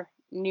are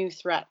new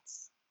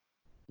threats.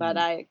 But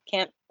I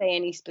can't say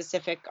any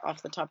specific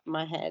off the top of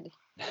my head.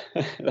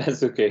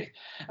 That's okay.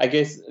 I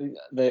guess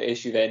the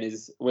issue then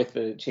is with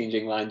the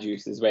changing land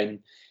use is when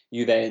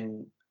you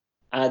then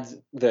add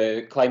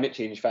the climate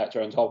change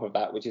factor on top of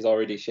that, which is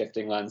already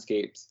shifting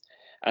landscapes,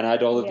 and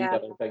add all of these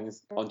other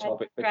things on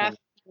top.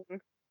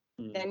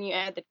 Then you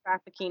add the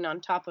trafficking on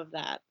top of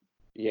that.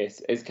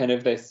 Yes, it's kind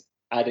of this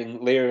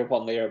adding layer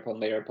upon layer upon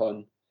layer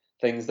upon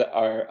things that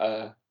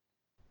are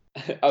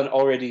an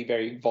already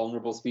very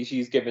vulnerable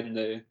species, given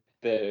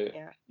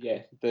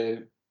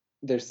the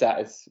their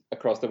status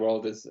across the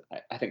world is,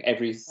 I think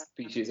every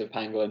species of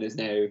pangolin is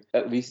now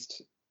at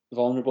least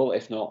vulnerable,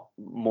 if not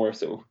more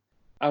so.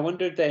 I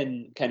wondered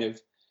then, kind of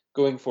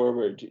going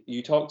forward,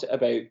 you talked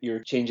about your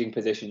changing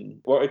position.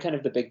 What are kind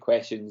of the big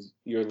questions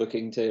you're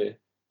looking to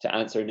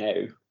answer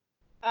now?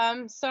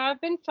 So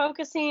I've been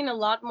focusing a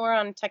lot more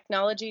on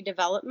technology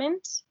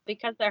development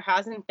because there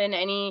hasn't been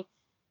any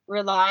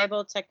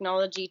reliable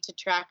technology to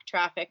track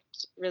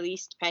trafficked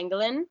released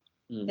pangolin.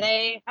 Mm.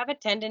 They have a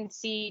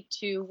tendency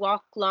to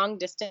walk long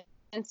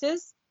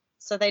distances,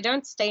 so they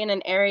don't stay in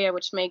an area,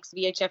 which makes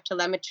VHF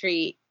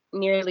telemetry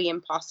nearly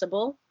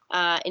impossible,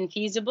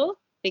 infeasible,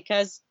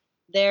 because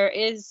there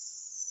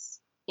is,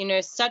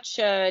 such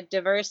a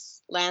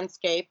diverse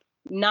landscape.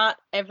 Not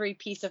every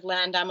piece of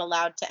land I'm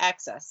allowed to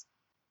access.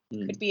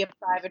 Could be a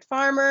private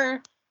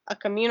farmer, a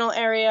communal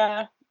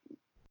area,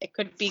 it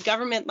could be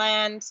government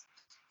land,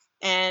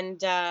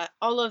 and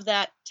all of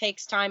that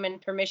takes time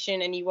and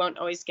permission, and you won't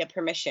always get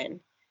permission.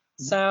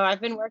 So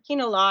I've been working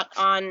a lot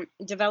on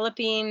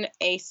developing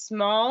a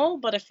small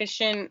but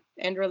efficient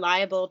and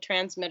reliable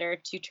transmitter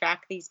to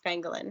track these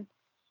pangolin.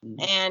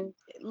 And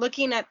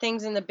looking at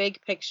things in the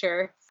big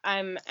picture,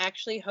 I'm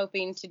actually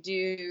hoping to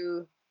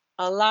do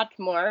a lot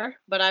more,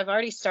 but I've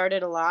already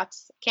started a lot.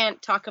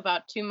 Can't talk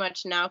about too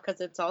much now because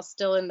it's all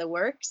still in the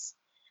works.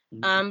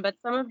 But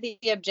some of the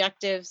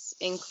objectives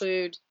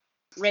include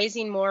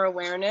raising more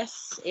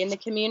awareness in the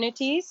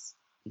communities,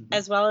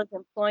 as well as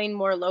employing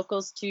more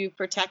locals to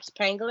protect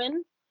pangolin.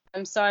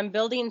 So I'm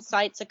building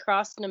sites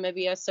across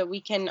Namibia so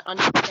we can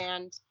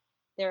understand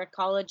their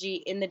ecology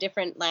in the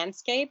different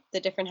landscape,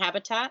 the different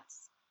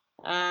habitats.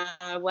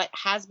 What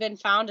has been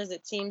found is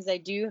it seems they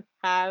do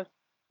have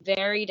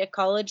varied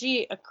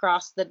ecology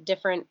across the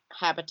different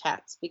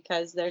habitats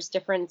because there's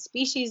different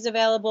species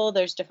available,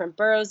 there's different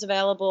burrows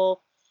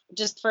available.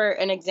 Just for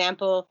an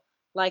example,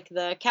 like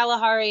the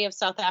Kalahari of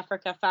South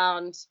Africa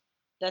found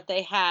that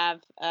they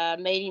have a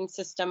mating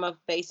system of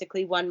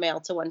basically one male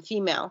to one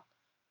female,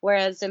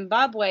 whereas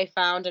Zimbabwe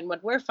found, and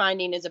what we're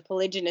finding, is a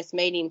polygynous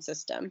mating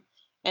system.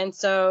 And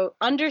so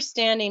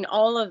understanding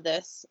all of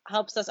this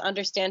helps us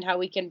understand how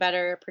we can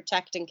better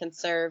protect and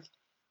conserve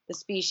the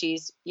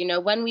species.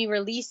 When we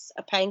release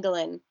a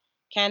pangolin,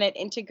 can it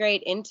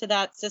integrate into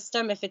that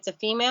system? If it's a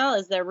female,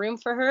 is there room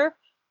for her?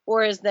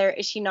 Or is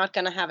she not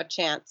going to have a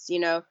chance?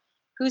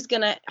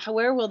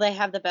 Where will they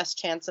have the best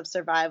chance of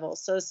survival?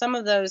 So some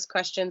of those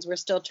questions we're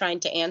still trying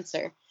to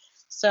answer.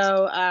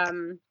 So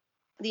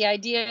the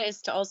idea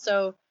is to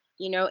also,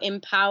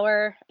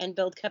 empower and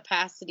build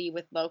capacity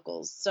with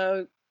locals.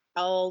 So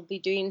I'll be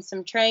doing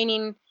some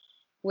training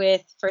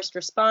with first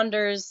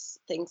responders,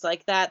 things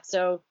like that.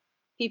 So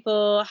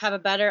people have a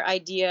better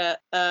idea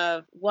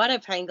of what a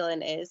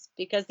pangolin is,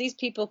 because these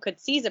people could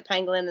seize a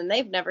pangolin and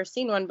they've never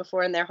seen one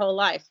before in their whole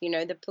life.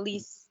 The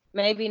police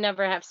maybe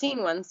never have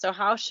seen one. So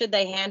how should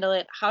they handle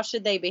it? How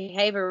should they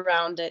behave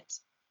around it?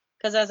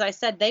 Because as I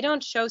said, they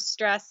don't show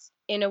stress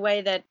in a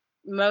way that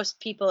most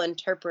people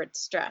interpret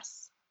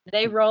stress.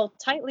 They roll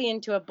tightly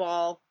into a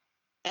ball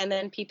and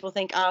then people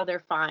think, oh,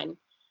 they're fine.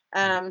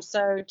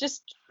 So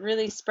just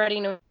really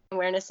spreading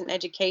awareness and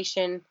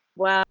education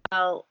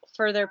while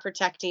further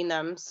protecting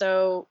them.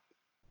 So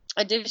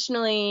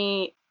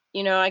additionally,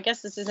 I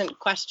guess this isn't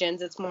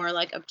questions, it's more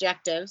like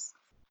objectives,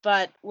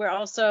 but we're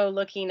also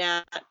looking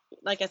at,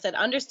 like I said,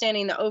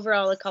 understanding the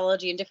overall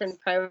ecology and different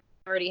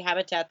priority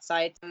habitat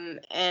sites.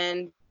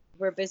 And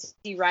we're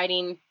busy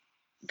writing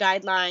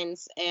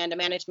guidelines and a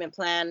management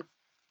plan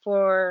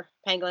for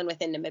pangolin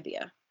within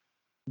Namibia.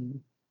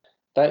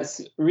 That's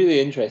really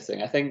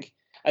interesting.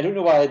 I don't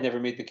know why I'd never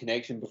made the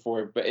connection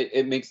before, but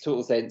it makes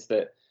total sense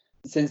that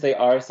since they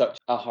are such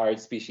a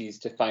hard species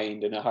to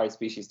find and a hard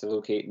species to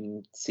locate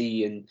and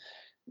see, and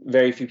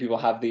very few people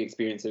have the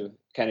experience of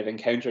kind of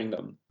encountering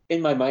them,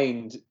 in my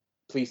mind,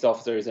 police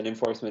officers and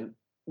enforcement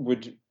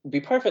would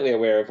be perfectly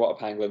aware of what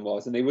a pangolin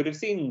was, and they would have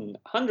seen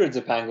hundreds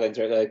of pangolins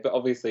throughout their life, but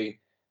obviously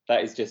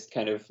that is just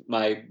kind of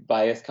my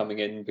bias coming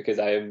in because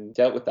I am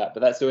dealt with that. But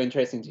that's so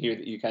interesting to hear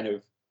that you kind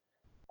of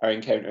are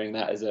encountering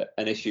that as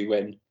an issue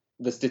when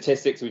the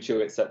statistics would show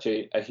it's such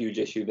a huge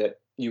issue that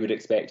you would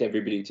expect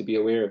everybody to be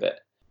aware of it.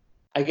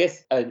 I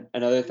guess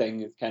another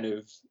thing is kind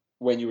of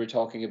when you were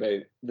talking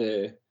about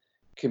the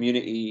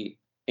community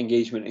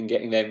engagement and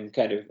getting them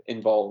kind of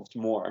involved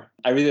more.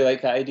 I really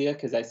like that idea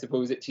because I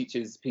suppose it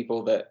teaches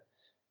people that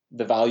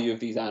the value of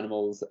these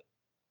animals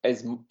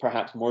is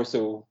perhaps more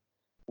so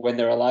when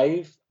they're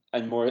alive,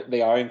 and more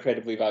they are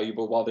incredibly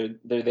valuable while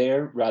they're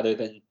there, rather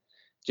than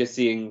just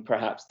seeing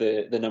perhaps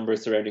the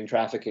numbers surrounding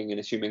trafficking and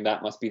assuming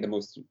that must be the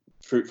most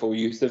fruitful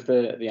use of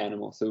the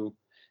animal. So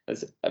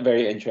that's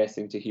very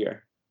interesting to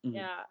hear.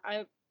 Yeah,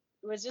 I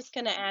was just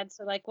going to add,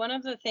 so like one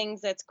of the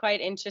things that's quite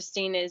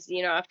interesting is,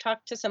 I've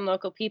talked to some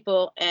local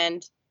people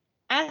and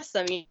asked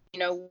them,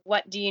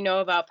 what do you know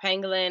about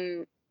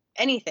pangolin,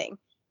 anything?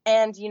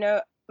 And,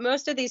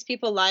 most of these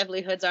people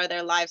livelihoods are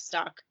their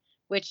livestock,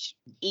 which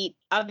eat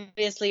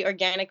obviously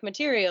organic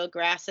material,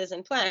 grasses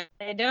and plants.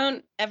 They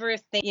don't ever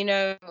think,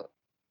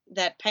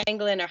 that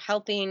pangolin are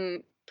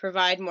helping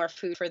provide more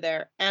food for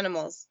their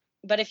animals.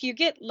 But if you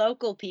get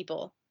local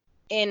people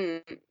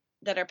in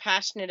that are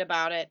passionate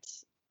about it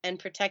and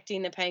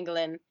protecting the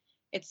pangolin,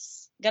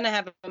 it's going to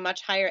have a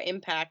much higher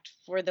impact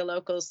for the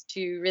locals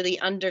to really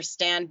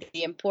understand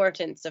the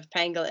importance of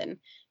pangolin,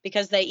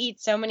 because they eat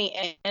so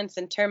many ants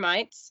and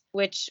termites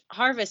which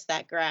harvest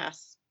that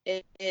grass.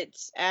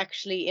 It's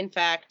actually, in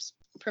fact,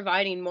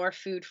 providing more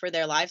food for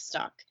their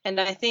livestock. And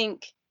I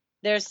think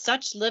there's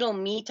such little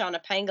meat on a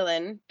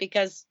pangolin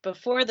because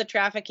before the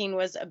trafficking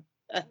was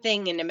a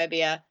thing in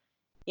Namibia,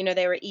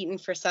 they were eaten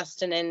for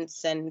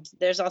sustenance, and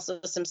there's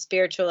also some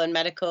spiritual and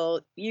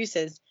medical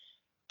uses.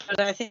 But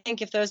I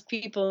think if those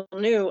people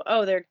knew,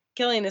 oh, they're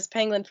killing this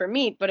pangolin for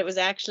meat, but it was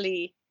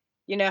actually,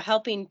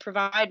 helping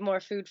provide more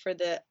food for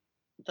the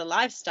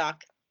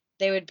livestock,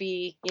 they would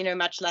be,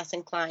 much less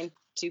inclined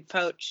to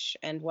poach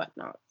and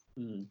whatnot.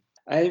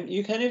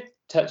 You kind of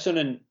touched on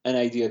an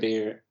idea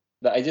there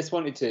that I just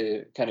wanted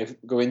to kind of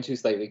go into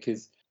slightly,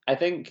 because I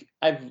think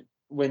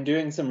when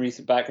doing some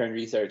background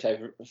research,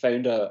 I've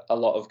found a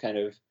lot of kind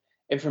of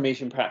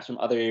information perhaps from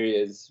other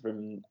areas,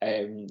 from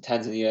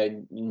Tanzania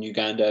and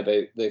Uganda,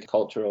 about the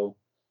cultural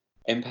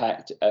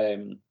impact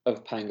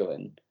of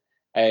pangolin.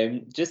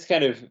 Just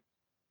kind of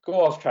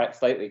go off track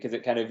slightly, because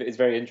it kind of is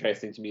very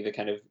interesting to me, the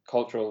kind of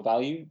cultural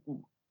value.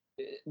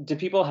 Do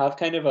people have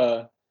kind of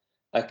a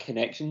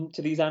connection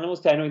to these animals?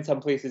 'Cause I know in some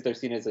places they're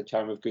seen as a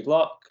charm of good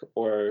luck,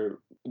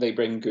 or they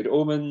bring good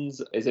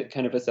omens. Is it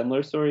kind of a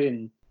similar story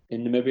in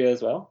Namibia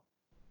as well?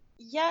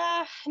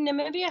 Yeah,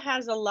 Namibia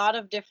has a lot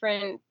of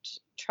different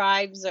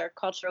tribes or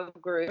cultural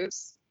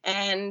groups,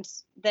 and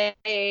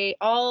they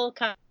all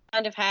kind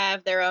of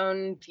have their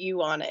own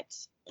view on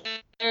it.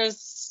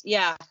 There's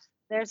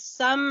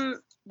some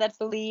that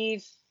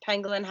believe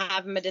pangolin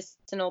have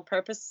medicinal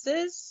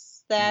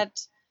purposes,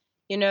 that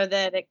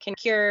that it can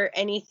cure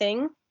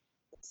anything.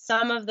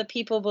 Some of the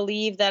people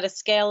believe that a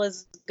scale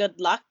is good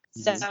luck.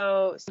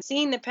 So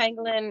seeing the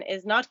pangolin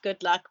is not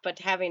good luck, but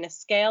having a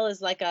scale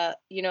is like a,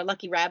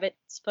 lucky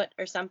rabbit's foot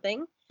or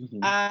something.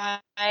 I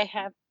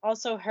have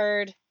also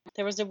heard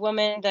there was a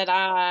woman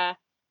that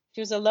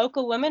she was a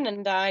local woman,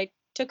 and I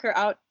took her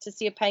out to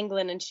see a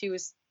pangolin, and she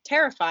was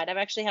terrified. I've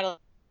actually had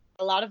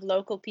a lot of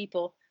local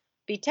people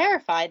be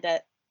terrified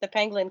that the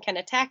pangolin can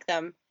attack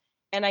them.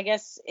 And I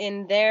guess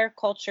in their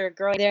culture,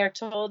 growing, they're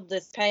told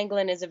this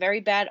pangolin is a very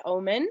bad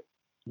omen.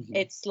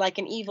 It's like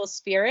an evil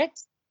spirit,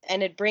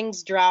 and it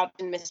brings drought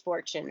and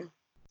misfortune.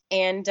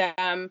 And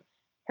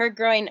her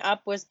growing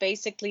up was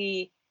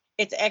basically,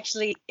 it's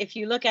actually, if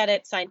you look at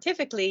it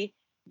scientifically,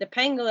 the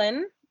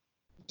pangolin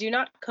do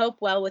not cope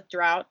well with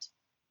drought.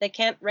 They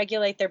can't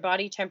regulate their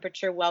body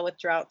temperature well with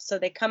drought. So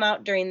they come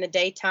out during the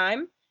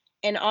daytime.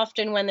 And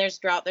often when there's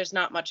drought, there's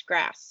not much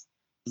grass.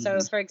 So,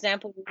 for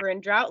example, we were in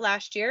drought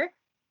last year.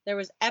 There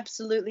was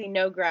absolutely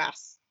no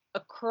grass.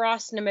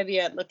 Across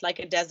Namibia, it looked like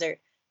a desert.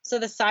 So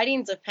the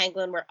sightings of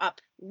pangolin were up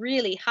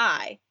really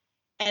high.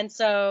 And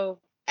so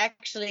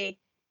actually,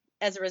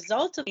 as a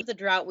result of the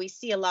drought, we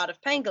see a lot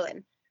of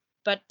pangolin.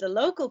 But the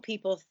local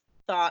people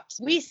thought,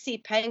 we see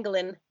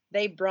pangolin,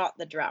 they brought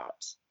the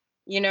drought.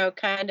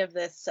 Kind of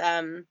this,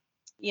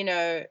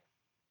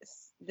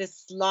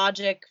 this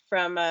logic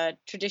from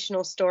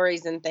traditional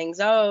stories and things.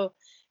 Oh,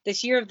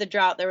 this year of the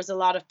drought, there was a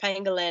lot of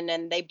pangolin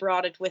and they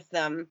brought it with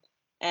them.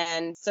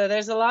 And so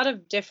there's a lot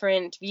of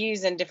different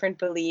views and different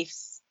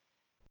beliefs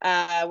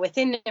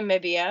within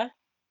Namibia.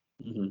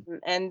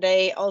 And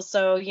they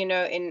also,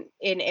 in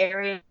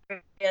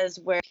areas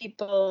where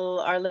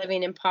people are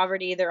living in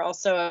poverty, they're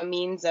also a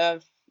means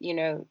of,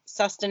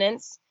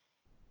 sustenance.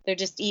 They're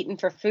just eaten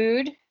for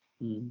food.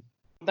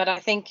 But I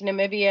think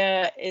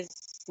Namibia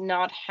is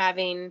not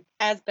having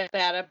as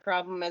bad a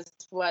problem as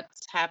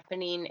what's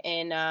happening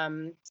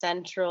in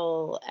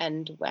Central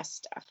and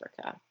West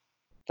Africa.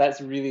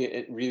 That's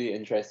really, really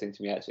interesting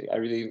to me, actually. I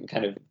really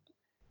kind of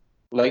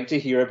like to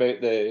hear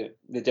about the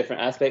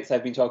different aspects.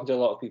 I've been talking to a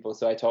lot of people.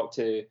 So I talked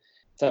to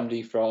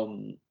somebody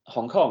from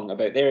Hong Kong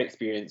about their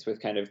experience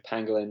with kind of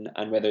pangolin,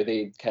 and whether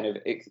they'd kind of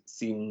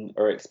seen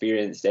or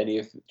experienced any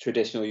of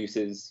traditional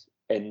uses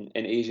in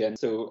Asia. And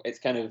so it's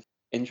kind of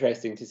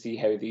interesting to see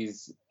how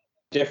these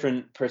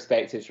different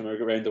perspectives from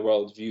around the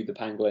world view the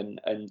pangolin,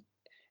 and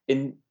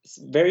in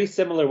very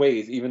similar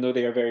ways, even though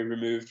they are very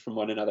removed from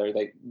one another,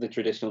 like the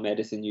traditional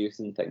medicine use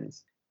and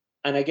things.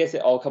 And I guess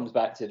it all comes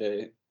back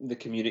to the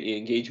community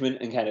engagement,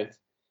 and kind of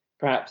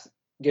perhaps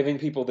giving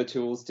people the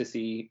tools to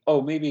see,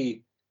 oh,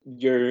 maybe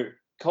your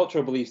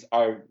cultural beliefs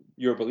are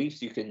your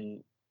beliefs. You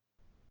can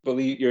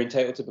believe, you're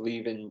entitled to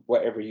believe in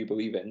whatever you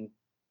believe in,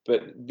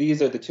 but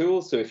these are the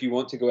tools. So if you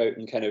want to go out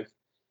and kind of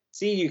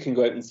see, you can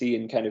go out and see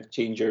and kind of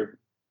change your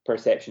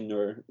perception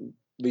or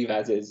leave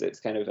as is. It's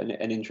kind of an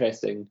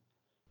interesting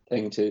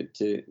thing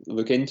to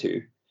look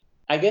into.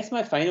 I guess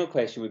my final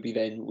question would be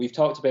then, we've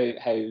talked about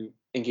how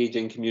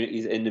engaging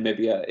communities in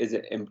Namibia is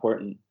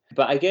important,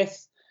 but I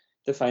guess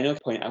the final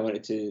point I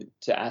wanted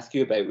to ask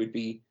you about would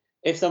be,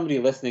 if somebody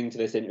listening to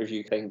this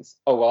interview thinks,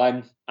 oh,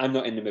 well, I'm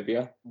not in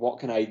Namibia, what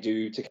can I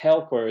do to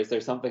help? Or is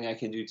there something I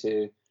can do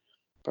to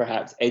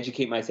perhaps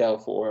educate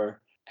myself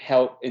or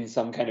help in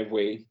some kind of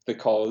way the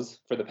cause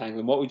for the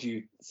pangolin, what would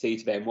you say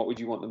to them? What would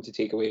you want them to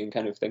take away and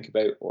kind of think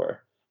about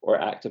or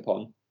act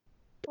upon?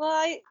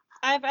 Well,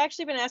 I've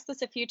actually been asked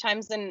this a few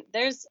times, and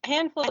there's a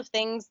handful of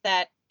things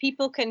that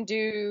people can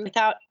do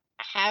without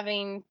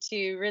having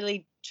to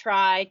really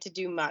try to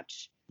do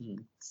much.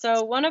 Mm.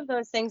 So one of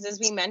those things, as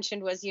we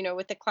mentioned, was,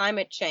 with the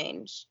climate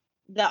change,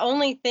 the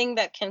only thing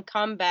that can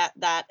combat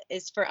that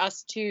is for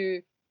us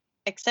to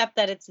accept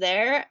that it's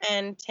there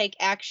and take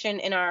action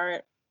in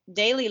our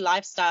daily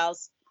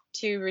lifestyles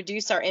to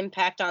reduce our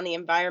impact on the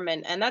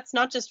environment. And that's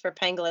not just for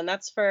pangolin,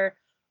 that's for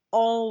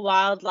all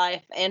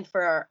wildlife and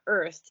for our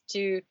earth,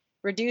 to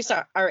reduce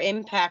our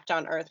impact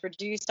on earth,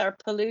 reduce our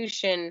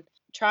pollution,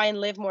 try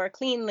and live more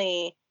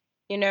cleanly.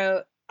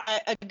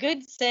 A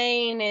good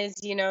saying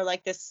is,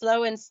 like the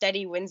slow and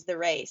steady wins the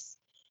race.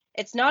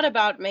 It's not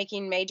about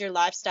making major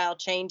lifestyle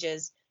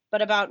changes,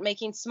 but about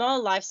making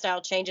small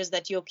lifestyle changes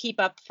that you'll keep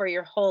up for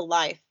your whole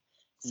life.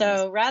 Mm.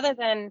 So rather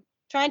than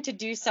trying to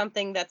do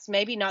something that's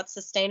maybe not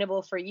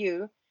sustainable for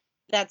you,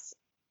 that's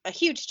a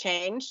huge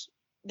change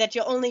that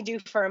you'll only do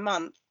for a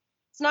month,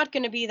 it's not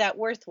going to be that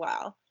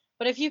worthwhile.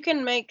 But if you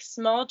can make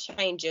small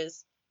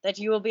changes that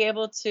you will be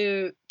able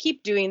to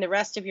keep doing the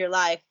rest of your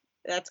life,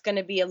 that's going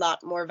to be a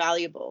lot more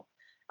valuable.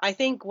 I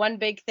think one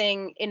big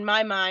thing in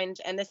my mind,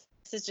 and this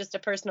is just a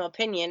personal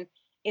opinion,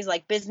 is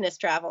like business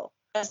travel,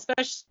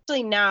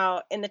 especially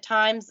now in the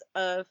times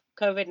of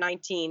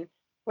COVID-19.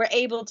 We're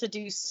able to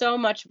do so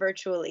much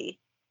virtually.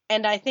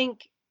 And I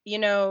think,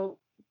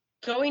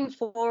 going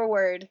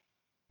forward,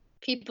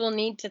 people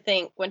need to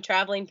think when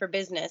traveling for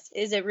business,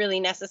 is it really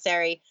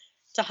necessary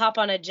to hop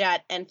on a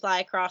jet and fly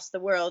across the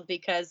world?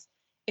 Because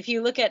if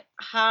you look at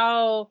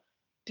how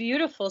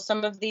beautiful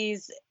some of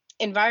these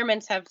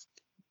environments have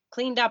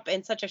cleaned up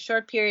in such a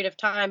short period of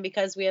time,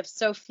 because we have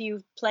so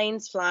few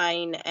planes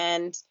flying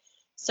and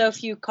so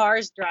few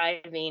cars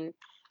driving,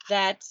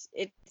 that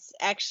it's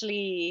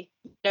actually,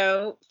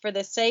 for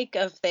the sake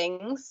of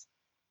things,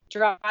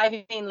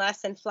 driving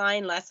less and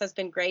flying less has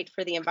been great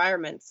for the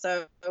environment.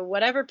 So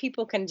whatever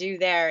people can do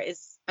there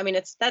is,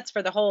 that's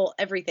for the whole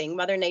everything,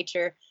 Mother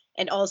Nature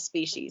and all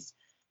species.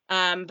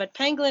 But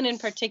pangolin in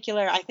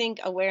particular, I think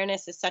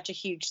awareness is such a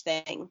huge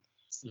thing.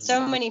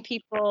 So many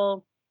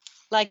people,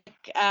 like,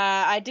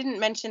 I didn't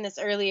mention this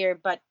earlier,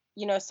 but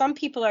some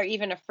people are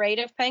even afraid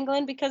of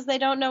pangolin because they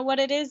don't know what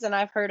it is. And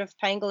I've heard of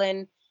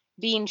pangolin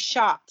being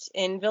shot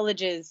in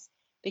villages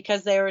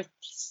because they were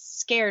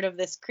scared of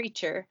this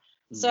creature.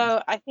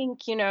 So I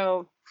think,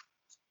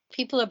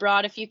 people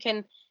abroad, if you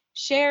can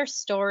share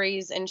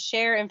stories and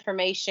share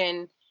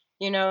information,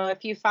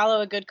 if you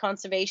follow a good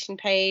conservation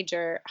page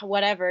or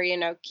whatever,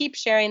 keep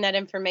sharing that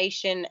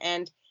information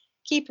and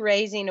keep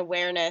raising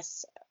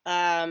awareness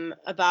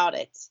about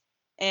it.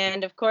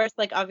 And of course,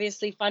 like,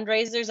 obviously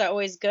fundraisers are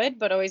always good,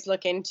 but always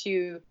look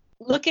into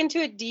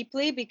it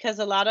deeply, because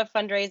a lot of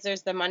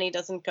fundraisers, the money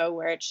doesn't go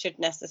where it should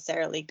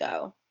necessarily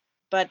go.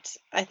 But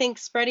I think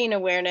spreading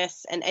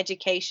awareness and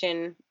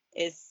education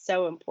is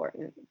so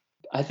important.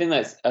 I think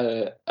that's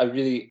a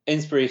really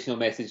inspirational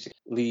message to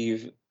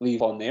leave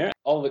on there.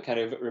 All that kind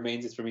of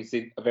remains is for me to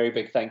say a very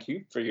big thank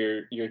you for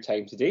your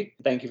time today.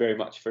 Thank you very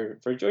much for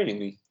joining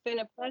me. It's been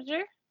a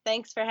pleasure.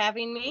 Thanks for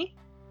having me.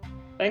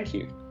 Thank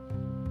you.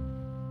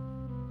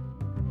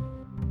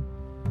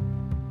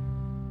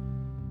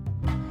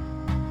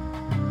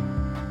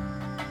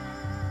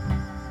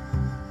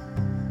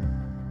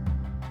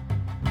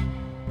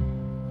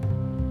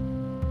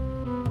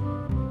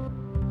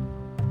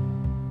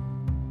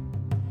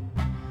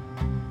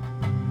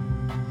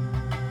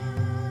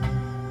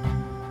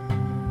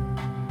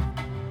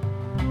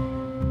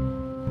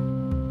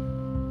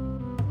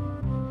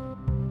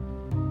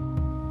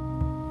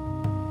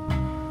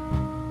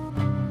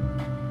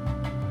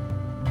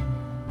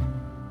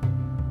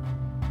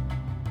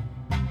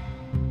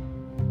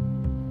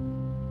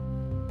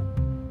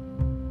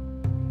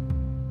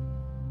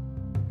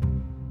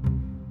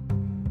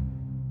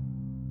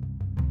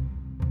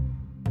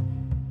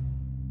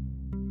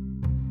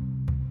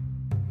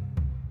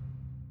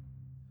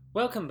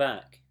 Welcome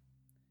back.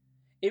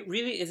 It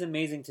really is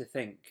amazing to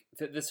think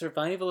that the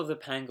survival of the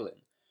pangolin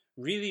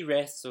really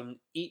rests on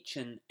each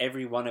and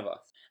every one of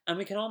us, and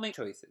we can all make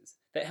choices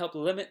that help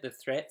limit the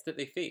threats that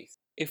they face.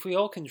 If we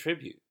all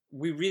contribute,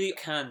 we really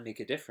can make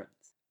a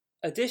difference.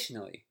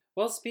 Additionally,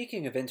 while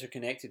speaking of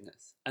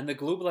interconnectedness and the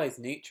globalised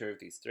nature of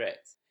these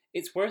threats,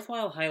 it's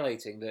worthwhile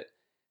highlighting that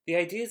the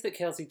ideas that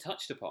Kelsey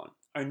touched upon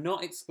are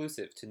not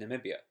exclusive to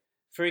Namibia.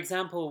 For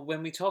example,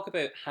 when we talk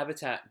about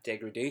habitat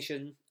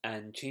degradation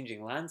and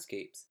changing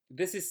landscapes,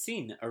 this is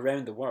seen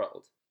around the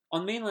world.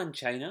 On mainland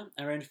China,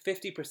 around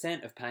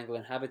 50% of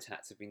pangolin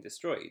habitats have been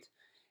destroyed.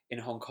 In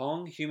Hong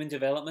Kong, human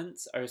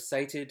developments are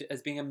cited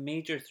as being a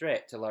major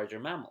threat to larger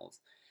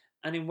mammals.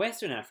 And in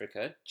Western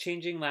Africa,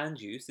 changing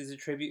land use is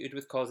attributed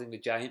with causing the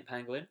giant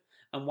pangolin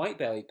and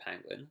white-bellied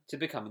pangolin to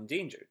become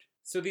endangered.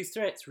 So these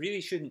threats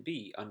really shouldn't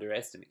be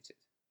underestimated.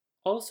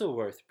 Also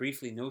worth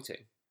briefly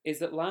noting is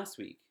that last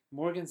week,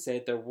 Morgan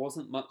said there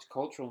wasn't much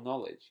cultural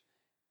knowledge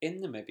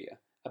in Namibia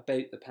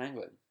about the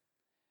pangolin.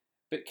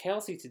 But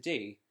Kelsey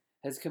today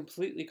has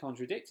completely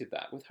contradicted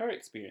that with her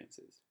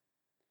experiences.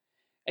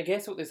 I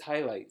guess what this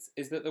highlights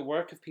is that the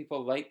work of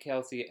people like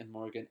Kelsey and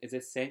Morgan is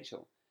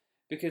essential,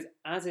 because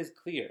as is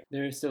clear,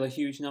 there is still a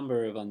huge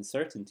number of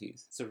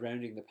uncertainties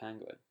surrounding the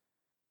pangolin.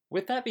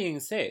 With that being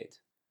said,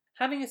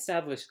 having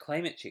established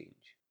climate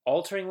change,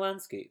 altering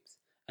landscapes,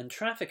 and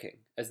trafficking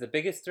as the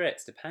biggest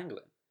threats to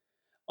pangolin,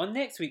 on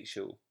next week's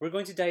show we're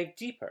going to dive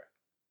deeper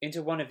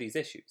into one of these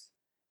issues,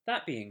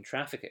 that being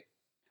trafficking.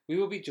 We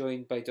will be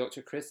joined by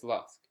Dr. Chris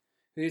Lusk,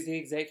 who is the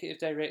Executive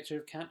Director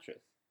of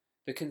CATRIS,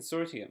 the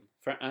Consortium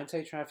for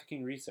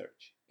Anti-Trafficking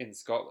Research in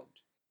Scotland.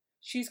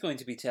 She's going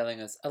to be telling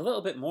us a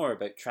little bit more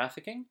about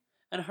trafficking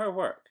and her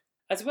work,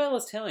 as well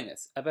as telling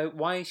us about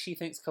why she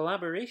thinks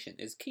collaboration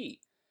is key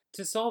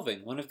to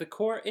solving one of the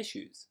core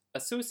issues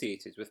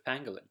associated with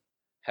pangolin.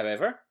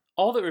 However,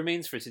 all that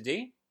remains for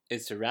today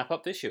is to wrap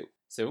up the show.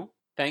 So,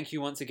 thank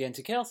you once again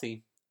to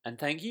Kelsey, and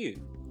thank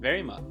you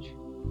very much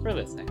for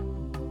listening.